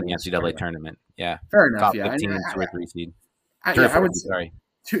land before the NCAA tournament. Yeah, fair enough. Top 15, 2 or 3 seed.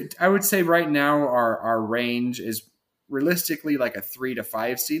 I would say right now our range is realistically like a 3 to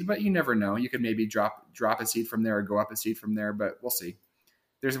 5 seed, but you never know. You could maybe drop a seed from there or go up a seed from there, but we'll see.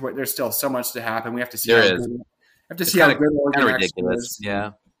 There's still so much to happen. We have to see. How good Oregon ridiculous, is,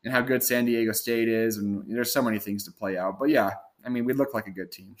 and how good San Diego State is, and there's so many things to play out. But yeah, I mean, we look like a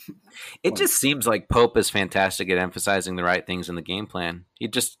good team. It just seems like Pope is fantastic at emphasizing the right things in the game plan. He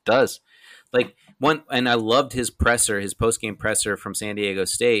just does. And I loved his post-game presser from San Diego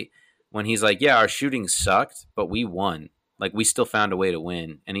State when he's like, yeah, our shooting sucked, but we won. Like, we still found a way to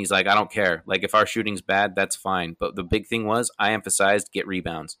win. And he's like, I don't care. Like, if our shooting's bad, that's fine. But the big thing was I emphasized get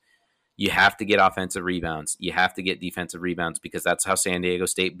rebounds. You have to get offensive rebounds. You have to get defensive rebounds because that's how San Diego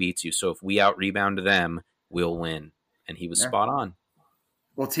State beats you. So if we out-rebound them, we'll win. And he was spot on.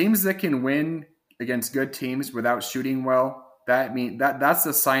 Well, teams that can win against good teams without shooting well, that's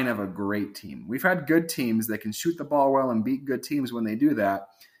the sign of a great team. We've had good teams that can shoot the ball well and beat good teams when they do that.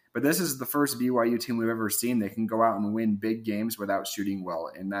 But this is the first BYU team we've ever seen that can go out and win big games without shooting well.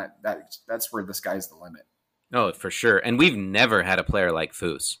 And that's where the sky's the limit. Oh, for sure. And we've never had a player like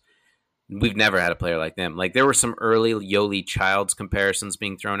Foose. We've never had a player like them. Like, there were some early Yoli Childs comparisons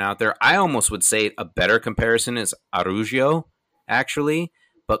being thrown out there. I almost would say a better comparison is Araujo, actually,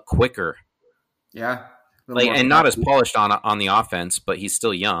 but quicker. Yeah. Like, and not as polished on the offense, but he's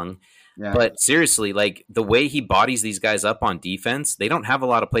still young. Yeah. But seriously, like the way he bodies these guys up on defense, they don't have a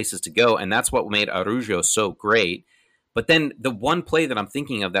lot of places to go, and that's what made Araujo so great. But then the one play that I'm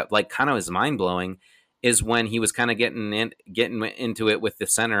thinking of that like kind of is mind blowing is when he was kind of getting into it with the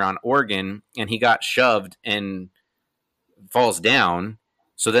center on Oregon, and he got shoved and falls down.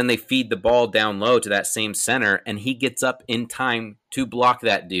 So then they feed the ball down low to that same center, and he gets up in time to block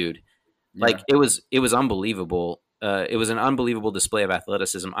that dude. Yeah. Like it was unbelievable. It was an unbelievable display of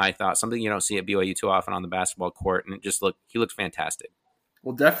athleticism. I thought something you don't see at BYU too often on the basketball court, and he looked fantastic.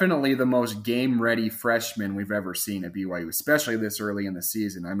 Well, definitely the most game-ready freshman we've ever seen at BYU, especially this early in the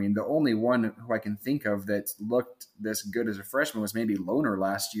season. I mean, the only one who I can think of that looked this good as a freshman was maybe Lohner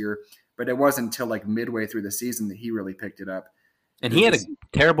last year, but it wasn't until like midway through the season that he really picked it up. And he had a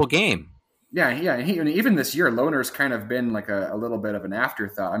terrible game. Yeah. And even this year, Lohner's kind of been like a little bit of an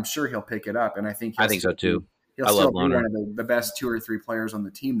afterthought. I'm sure he'll pick it up, and I think so too. He'll still be one of the best 2 or 3 players on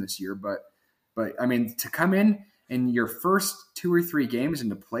the team this year. But I mean, to come in your first 2 or 3 games and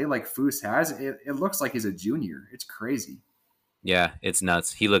to play like Foose has, it looks like he's a junior. It's crazy. Yeah, it's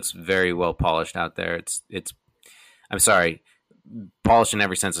nuts. He looks very well polished out there. It's I'm sorry, polished in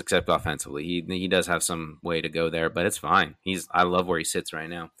every sense except offensively. He does have some way to go there, but it's fine. I love where he sits right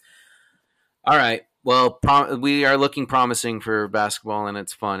now. All right. Well, we are looking promising for basketball, and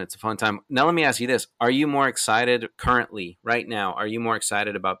it's fun. It's a fun time. Now, let me ask you this. Are you more excited currently, right now, are you more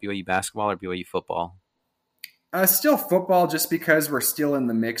excited about BYU basketball or BYU football? Still football, just because we're still in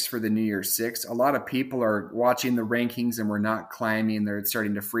the mix for the New Year's Six. A lot of people are watching the rankings and we're not climbing. They're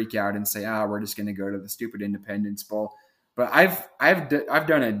starting to freak out and say, we're just going to go to the stupid Independence Bowl. But I've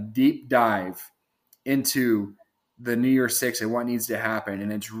done a deep dive into the New Year's Six and what needs to happen,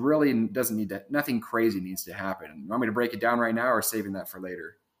 and it's really nothing crazy needs to happen. You want me to break it down right now or saving that for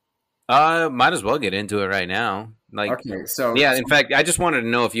later? Might as well get into it right now. Okay, so yeah, in fact, I just wanted to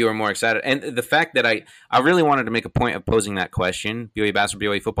know if you were more excited. And the fact that I really wanted to make a point of posing that question, BYU basketball,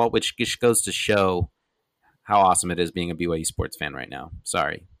 BYU football, which just goes to show how awesome it is being a BYU sports fan right now.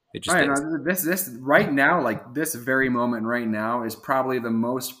 Sorry. It just this right now, like this very moment right now, is probably the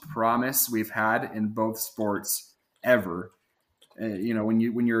most promise we've had in both sports ever.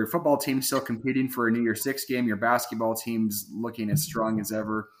 When your football team's still competing for a New Year's Six game, your basketball team's looking as strong as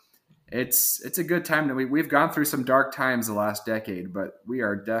ever. It's a good time. We've gone through some dark times the last decade, but we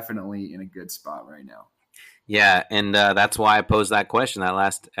are definitely in a good spot right now. Yeah, and that's why I posed that question that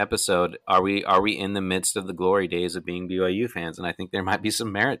last episode. Are we in the midst of the glory days of being BYU fans? And I think there might be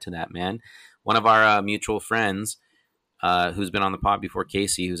some merit to that, man. One of our mutual friends who's been on the pod before,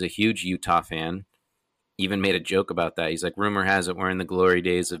 Casey, who's a huge Utah fan, even made a joke about that. He's like, rumor has it we're in the glory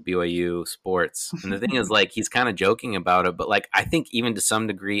days of BYU sports. And the thing is, like, he's kind of joking about it, but like I think even to some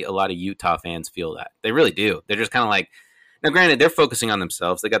degree, a lot of Utah fans feel that. They really do. They're just kind of like, now granted, they're focusing on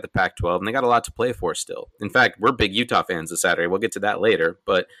themselves. They got the Pac-12 and they got a lot to play for still. In fact, we're big Utah fans this Saturday. We'll get to that later,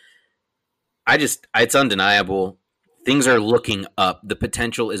 but it's undeniable. Things are looking up. The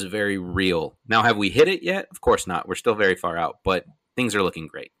potential is very real. Now, have we hit it yet? Of course not. We're still very far out, but things are looking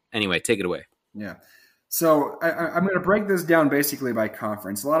great. Anyway, take it away. Yeah. So I'm going to break this down basically by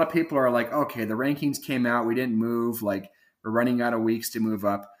conference. A lot of people are like, okay, the rankings came out. We didn't move. Like, we're running out of weeks to move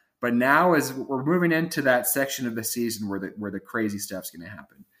up. But now as we're moving into that section of the season where the crazy stuff's going to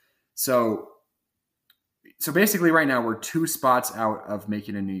happen. So basically right now we're 2 spots out of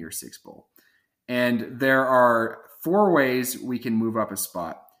making a New Year's Six Bowl. And there are 4 ways we can move up a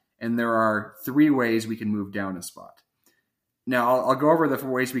spot. And there are 3 ways we can move down a spot. Now, I'll go over the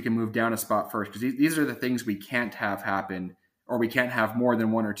 4 ways we can move down a spot first, because these are the things we can't have happen, or we can't have more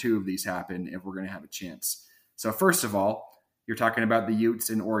than 1 or 2 of these happen if we're going to have a chance. So first of all, you're talking about the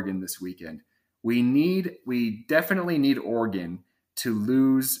Utes in Oregon this weekend. We definitely need Oregon to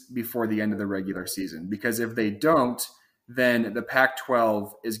lose before the end of the regular season, because if they don't, then the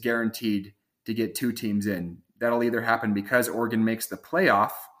Pac-12 is guaranteed to get 2 teams in. That'll either happen because Oregon makes the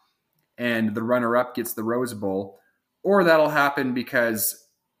playoff and the runner-up gets the Rose Bowl, or that'll happen because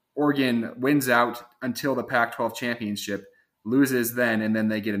Oregon wins out until the Pac-12 championship, loses then, and then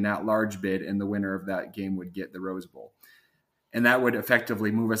they get an at-large bid, and the winner of that game would get the Rose Bowl. And that would effectively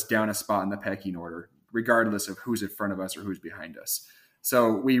move us down a spot in the pecking order, regardless of who's in front of us or who's behind us.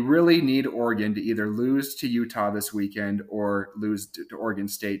 So we really need Oregon to either lose to Utah this weekend or lose to Oregon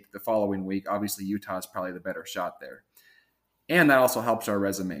State the following week. Obviously, Utah is probably the better shot there. And that also helps our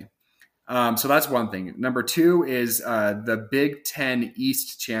resume. So that's one thing. Number 2 is the Big Ten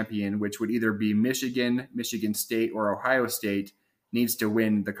East champion, which would either be Michigan, Michigan State, or Ohio State, needs to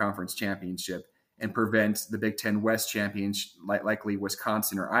win the conference championship and prevent the Big Ten West champions, likely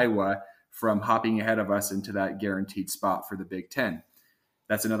Wisconsin or Iowa, from hopping ahead of us into that guaranteed spot for the Big Ten.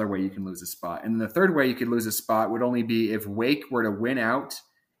 That's another way you can lose a spot. And the third way you could lose a spot would only be if Wake were to win out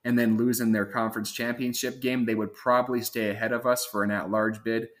and then lose in their conference championship game. They would probably stay ahead of us for an at-large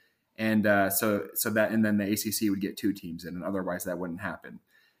bid. And and then the ACC would get 2 teams in, and otherwise that wouldn't happen.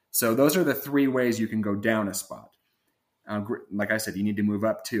 So those are the 3 ways you can go down a spot. Like I said, you need to move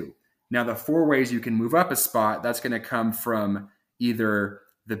up 2. Now, the 4 ways you can move up a spot, that's going to come from either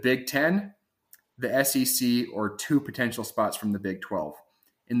the Big Ten, the SEC, or 2 potential spots from the Big 12.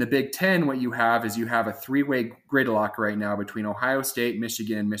 In the Big Ten, what you have is you have a 3-way gridlock right now between Ohio State,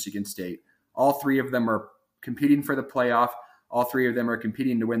 Michigan, and Michigan State. All 3 of them are competing for the playoff. All 3 of them are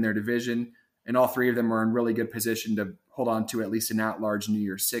competing to win their division, and all 3 of them are in really good position to hold on to at least an at-large New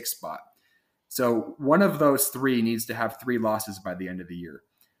Year's 6 spot. So one of those 3 needs to have 3 losses by the end of the year.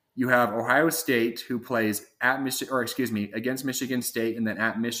 You have Ohio State, who plays against Michigan State and then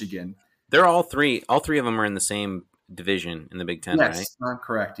at Michigan. They're all 3 of them are in the same division in the Big Ten, right? Yes,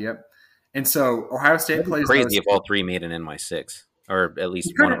 correct. Yep. And so Ohio State plays crazy if all 3 made an NY6, or at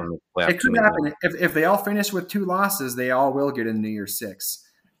least one of them. It could happen. If they all finish with 2 losses, they all will get in New Year's 6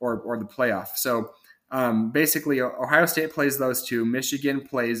 or the playoff. So basically, Ohio State plays those 2. Michigan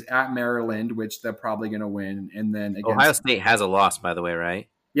plays at Maryland, which they're probably going to win. And then Ohio State has a loss, by the way, right?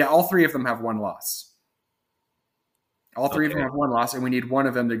 Yeah, all 3 of them have 1 loss. All 3 of them have 1 loss, and we need one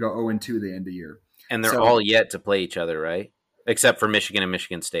of them to go 0-2 the end of the year. And they're all yet to play each other, right? Except for Michigan and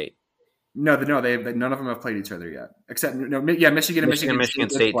Michigan State. No, none of them have played each other yet. Michigan and Michigan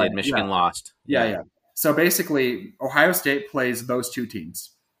State did. Michigan lost. Yeah. So basically, Ohio State plays those 2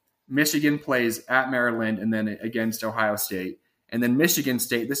 teams. Michigan plays at Maryland and then against Ohio State. And then Michigan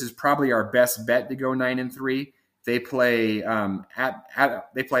State, this is probably our best bet to go 9-3. They play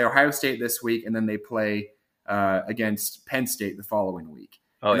they play Ohio State this week, and then they play against Penn State the following week.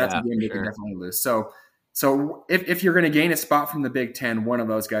 Oh, and that's a game they can definitely lose. So if you're going to gain a spot from the Big Ten, one of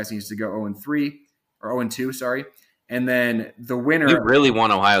those guys needs to go 0-3 or 0-2, sorry. And then the winner. You really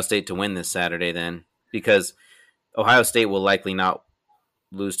want Ohio State to win this Saturday then, because Ohio State will likely not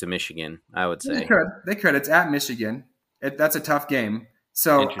lose to Michigan, I would say. They could. It's at Michigan. That's a tough game.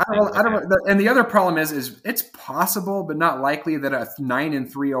 So I don't know. And the other problem is it's possible, but not likely, that a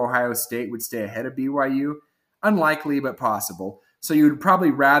 9-3 Ohio State would stay ahead of BYU. Unlikely, but possible. So you would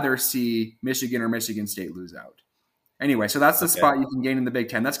probably rather see Michigan or Michigan State lose out. Anyway, so that's the spot you can gain in the Big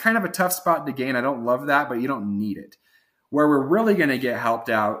Ten. That's kind of a tough spot to gain. I don't love that, but you don't need it. Where we're really going to get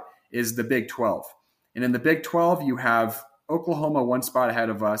helped out is the Big 12. And in the Big 12, you have Oklahoma 1 spot ahead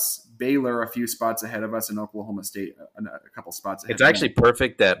of us, Baylor a few spots ahead of us, and Oklahoma State a couple spots ahead. It's actually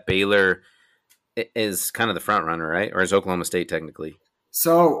perfect that Baylor is kind of the front runner, right? Or is Oklahoma State technically?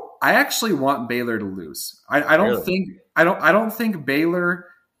 So I actually want Baylor to lose. I don't think Baylor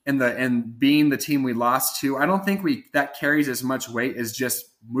and being the team we lost to, I don't think that carries as much weight as just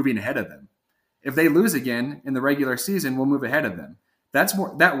moving ahead of them. If they lose again in the regular season, we'll move ahead of them. That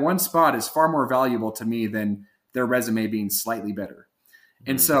 1 spot is far more valuable to me than their resume being slightly better.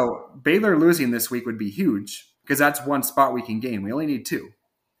 And so Baylor losing this week would be huge, because that's 1 spot we can gain. We only need 2,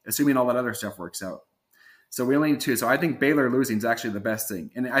 assuming all that other stuff works out. So we only need 2. So I think Baylor losing is actually the best thing.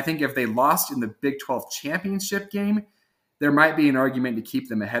 And I think if they lost in the Big 12 championship game, there might be an argument to keep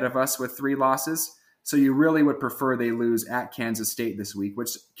them ahead of us with 3 losses. So you really would prefer they lose at Kansas State this week,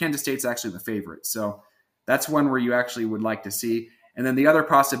 which Kansas State's actually the favorite. So that's one where you actually would like to see. And then the other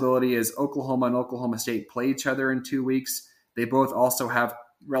possibility is Oklahoma and Oklahoma State play each other in 2 weeks. They both also have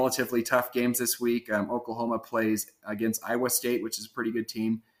relatively tough games this week. Oklahoma plays against Iowa State, which is a pretty good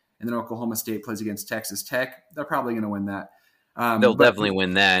team. And then Oklahoma State plays against Texas Tech. They're probably going to win that. They'll definitely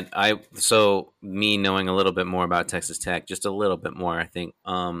win that. So me knowing a little bit more about Texas Tech, just a little bit more, I think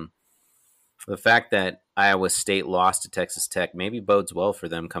the fact that Iowa State lost to Texas Tech maybe bodes well for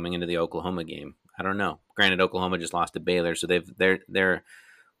them coming into the Oklahoma game. I don't know. Granted, Oklahoma just lost to Baylor, so they're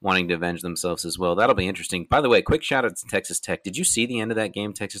wanting to avenge themselves as well. That'll be interesting. By the way, quick shout out to Texas Tech. Did you see the end of that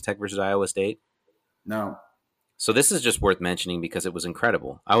game, Texas Tech versus Iowa State? No. So this is just worth mentioning because it was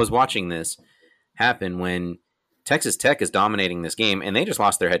incredible. I was watching this happen when Texas Tech is dominating this game, and they just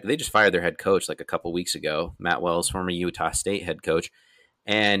they just fired their head coach like a couple weeks ago, Matt Wells, former Utah State head coach,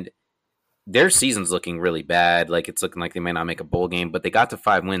 and their season's looking really bad. Like, it's looking like they might not make a bowl game, but they got to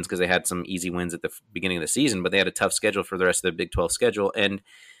 5 wins because they had some easy wins at the beginning of the season, but they had a tough schedule for the rest of their Big 12 schedule, and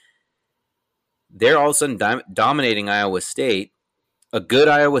they're all of a sudden dominating Iowa State, a good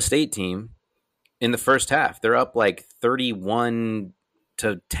Iowa State team, in the first half. They're up like 31-10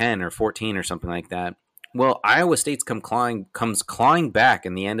 or 14 or something like that. Well, Iowa State's comes clawing back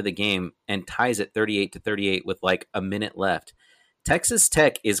in the end of the game and ties it 38-38 with like a minute left. Texas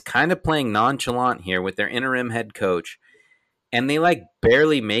Tech is kind of playing nonchalant here with their interim head coach, and they like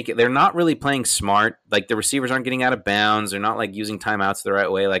barely make it. They're not really playing smart. Like the receivers aren't getting out of bounds. They're not like using timeouts the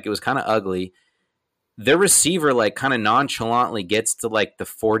right way. Like it was kind of ugly. Their receiver like kind of nonchalantly gets to like the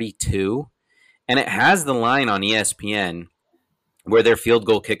 42, and it has the line on ESPN where their field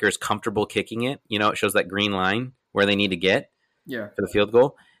goal kicker is comfortable kicking it. You know, it shows that green line where they need to get for the field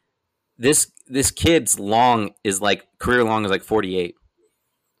goal. This kid's long is like career long is like 48.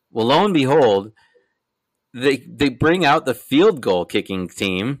 Well, lo and behold, they bring out the field goal kicking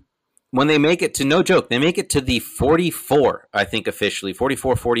team when they make it to, no joke, they make it to the 44, I think officially,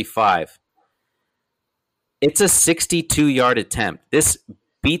 44-45. It's a 62-yard attempt. This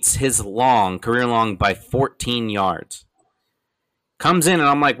beats his career long by 14 yards. Comes in, and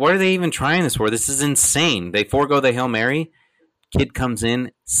I'm like, what are they even trying this for? This is insane. They forego the Hail Mary. Kid comes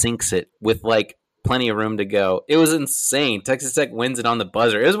in, sinks it with, like, plenty of room to go. It was insane. Texas Tech wins it on the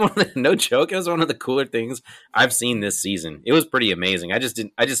buzzer. It was no joke, it was one of the cooler things I've seen this season. It was pretty amazing. I just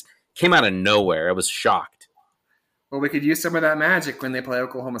came out of nowhere. I was shocked. Well, we could use some of that magic when they play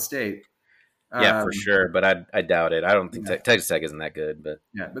Oklahoma State. Yeah, for sure, but I doubt it. I don't think Texas Tech isn't that good. But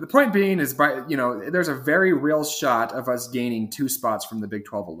the point being is, there's a very real shot of us gaining 2 spots from the Big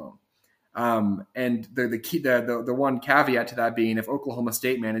 12 alone. And the one caveat to that being, if Oklahoma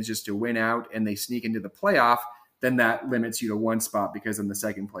State manages to win out and they sneak into the playoff, then that limits you to 1 spot, because then the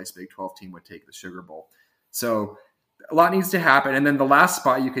second place Big 12 team would take the Sugar Bowl. So a lot needs to happen. And then the last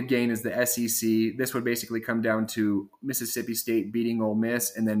spot you could gain is the SEC. This would basically come down to Mississippi State beating Ole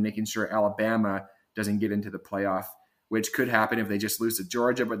Miss and then making sure Alabama doesn't get into the playoff, which could happen if they just lose to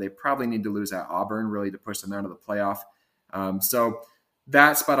Georgia, but they probably need to lose at Auburn really to push them out of the playoff. So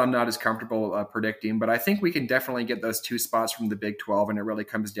that spot I'm not as comfortable predicting, but I think we can definitely get those 2 spots from the Big 12, and it really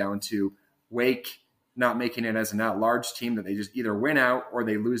comes down to Wake not making it as an at-large team, that they just either win out or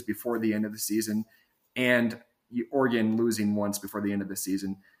they lose before the end of the season, and Oregon losing once before the end of the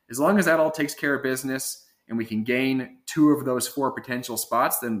season. As long as that all takes care of business and we can gain 2 of those 4 potential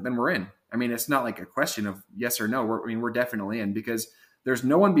spots, then we're in. I mean, it's not like a question of yes or no. We're definitely in, because there's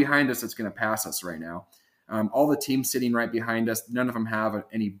no one behind us that's going to pass us right now. All the teams sitting right behind us, none of them have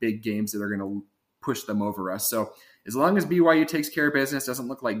any big games that are going to push them over us. So as long as BYU takes care of business, doesn't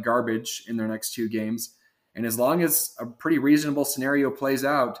look like garbage in their next 2 games, and as long as a pretty reasonable scenario plays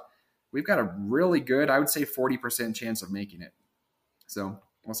out, we've got a really good, I would say 40% chance of making it. So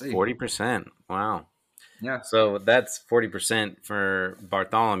we'll see. 40%. Wow. Yeah. So that's 40% for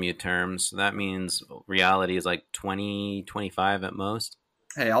Bartholomew terms. That means reality is like 20, 25 at most.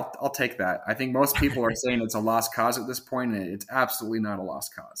 Hey, I'll take that. I think most people are saying it's a lost cause at this point, and it's absolutely not a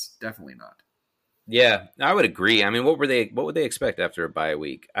lost cause. Definitely not. Yeah, I would agree. I mean, what would they expect after a bye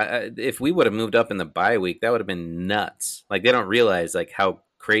week? If we would have moved up in the bye week, that would have been nuts. Like, they don't realize like how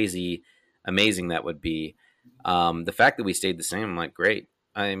crazy amazing that would be. The fact that we stayed the same, I'm like, great.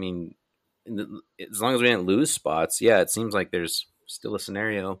 I mean, as long as we didn't lose spots, yeah, it seems like there's still a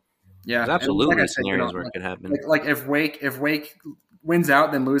scenario. Yeah, there's absolutely scenarios where it could happen. Like if Wake wins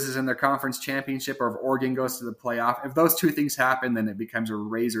out, then loses in their conference championship, or if Oregon goes to the playoff, if those 2 things happen, then it becomes a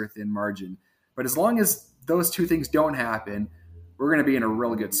razor thin margin. But as long as those 2 things don't happen, we're going to be in a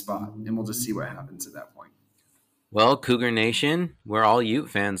really good spot, and we'll just see what happens at that point. Well, Cougar Nation, we're all Ute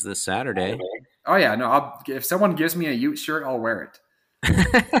fans this Saturday. Oh yeah, no. If someone gives me a Ute shirt, I'll wear it.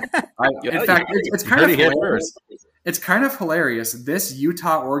 In fact, it's kind of hilarious. It's kind of hilarious. This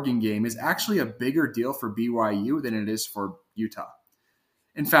Utah-Oregon game is actually a bigger deal for BYU than it is for Utah.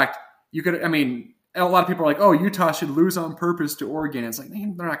 In fact, a lot of people are like, "Oh, Utah should lose on purpose to Oregon." It's like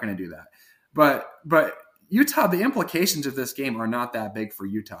they're not going to do that. But Utah, the implications of this game are not that big for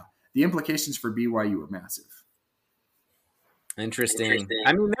Utah. The implications for BYU are massive. Interesting.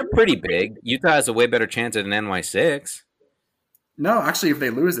 I mean, they're pretty big. Utah has a way better chance at an NY6. No, actually, if they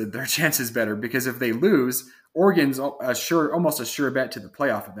lose it, their chance is better, because if they lose, Oregon's almost a sure bet to the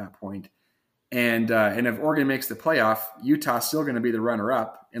playoff at that point. And if Oregon makes the playoff, Utah's still going to be the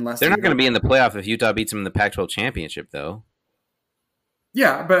runner-up, unless they're not going to be in the playoff if Utah beats them in the Pac-12 championship, though.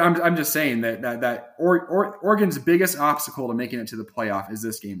 Yeah, but I'm just saying that Oregon's biggest obstacle to making it to the playoff is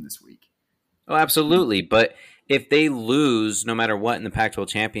this game this week. Oh, absolutely. But if they lose, no matter what, in the Pac-12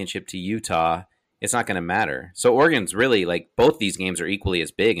 championship to Utah, it's not going to matter. So Oregon's really, like, both these games are equally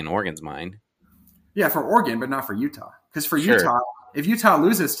as big in Oregon's mind. Yeah, for Oregon, but not for Utah. Because for Utah, if Utah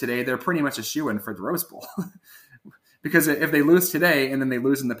loses today, they're pretty much a shoo-in for the Rose Bowl. Because if they lose today and then they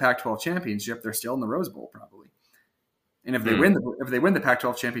lose in the Pac-12 championship, they're still in the Rose Bowl probably. And if they win the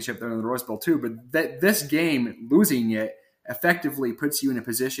Pac-12 championship, they're in the Rose Bowl too. But this game, losing it, effectively puts you in a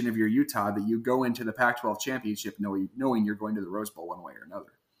position if you're Utah that you go into the Pac-12 championship knowing you're going to the Rose Bowl one way or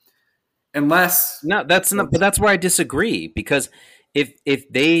another. Unless no, that's not. But that's where I disagree, because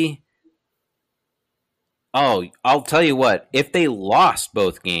if they, I'll tell you what, if they lost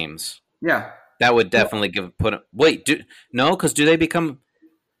both games, yeah, that would definitely because do they become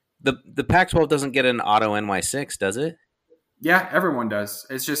the Pac-12 doesn't get an auto NY6, does it? Yeah, everyone does.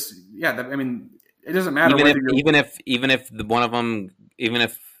 It's just it doesn't matter even if the one of them, even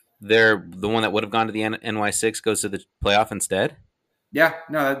if they're the one that would have gone to the NY6 goes to the playoff instead. Yeah,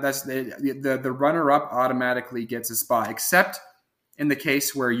 no, that's the runner-up automatically gets a spot, except in the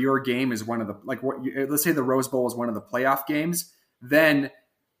case where your game is one of the let's say the Rose Bowl is one of the playoff games, then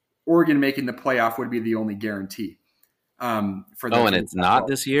Oregon making the playoff would be the only guarantee. For and it's not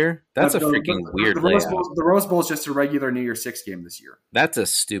this year? That's a freaking weird layout. The Rose Bowl is just a regular New Year's Six game this year. That's a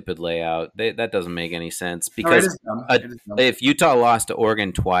stupid layout. That doesn't make any sense, because it is dumb. If Utah lost to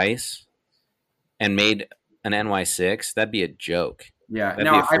Oregon twice and made an NY6, that'd be a joke. Yeah,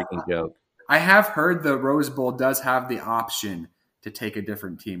 that'd be a freaking joke. I have heard the Rose Bowl does have the option to take a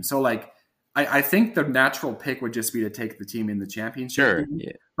different team. So, I think the natural pick would just be to take the team in the championship. Sure,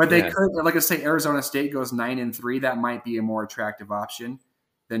 yeah. But they could, like I say, Arizona State goes 9-3. That might be a more attractive option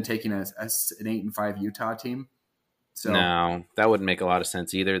than taking an 8-5 Utah team. So no, that wouldn't make a lot of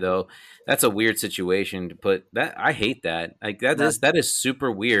sense either, though. That's a weird situation to put. That I hate that. That is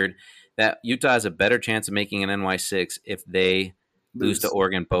super weird. That Utah has a better chance of making an NY6 if they lose to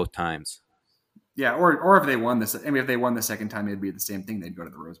Oregon both times. Yeah, or if they won this. I mean, if they won the second time, it'd be the same thing. They'd go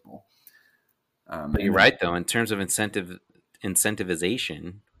to the Rose Bowl. But you're right, though, in terms of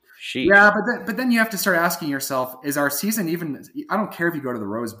incentivization. Sheesh. Yeah, but then you have to start asking yourself: is our season even? I don't care if you go to the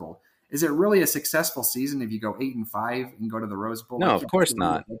Rose Bowl. Is it really a successful season if you go 8-5 and go to the Rose Bowl? No, of course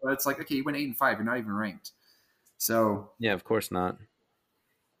not. But it's like, okay, you went 8-5. You're not even ranked. So yeah, of course not.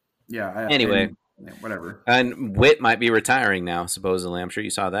 Yeah. Anyway, whatever. And Witt might be retiring now, supposedly. I'm sure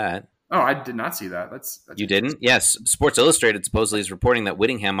you saw that. Oh, I did not see that. That's you didn't? Yes. Sports Illustrated supposedly is reporting that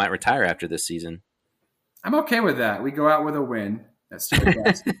Whittingham might retire after this season. I'm okay with that. We go out with a win. That stupid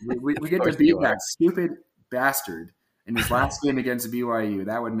bastard. We get to beat that stupid bastard in his last game against BYU.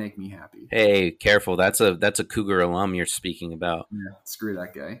 That would make me happy. Hey, careful. That's a Cougar alum you're speaking about. Yeah, screw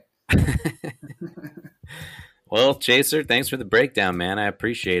that guy. Well, Chaser, thanks for the breakdown, man. I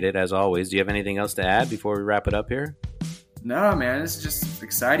appreciate it, as always. Do you have anything else to add before we wrap it up here? No, man. It's just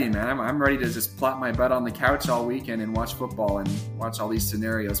exciting, man. I'm ready to just plop my butt on the couch all weekend and watch football and watch all these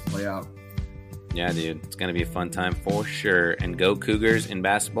scenarios play out. Yeah, dude. It's going to be a fun time for sure. And go Cougars in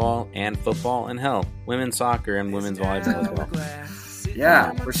basketball and football and, hell, women's soccer and women's volleyball as well.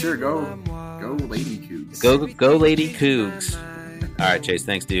 Yeah, for sure. Go Lady Cougs. Go Lady Cougs. All right, Chase.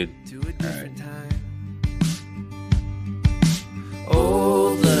 Thanks, dude. All right.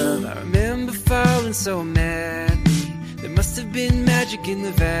 Old love, I remember falling so madly. There must have been magic in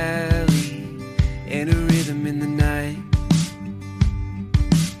the valley and a rhythm in the night.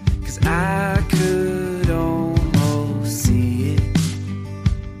 'Cause I could almost see it.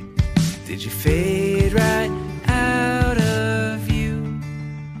 Did you fade right out of view?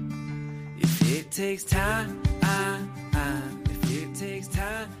 If it takes time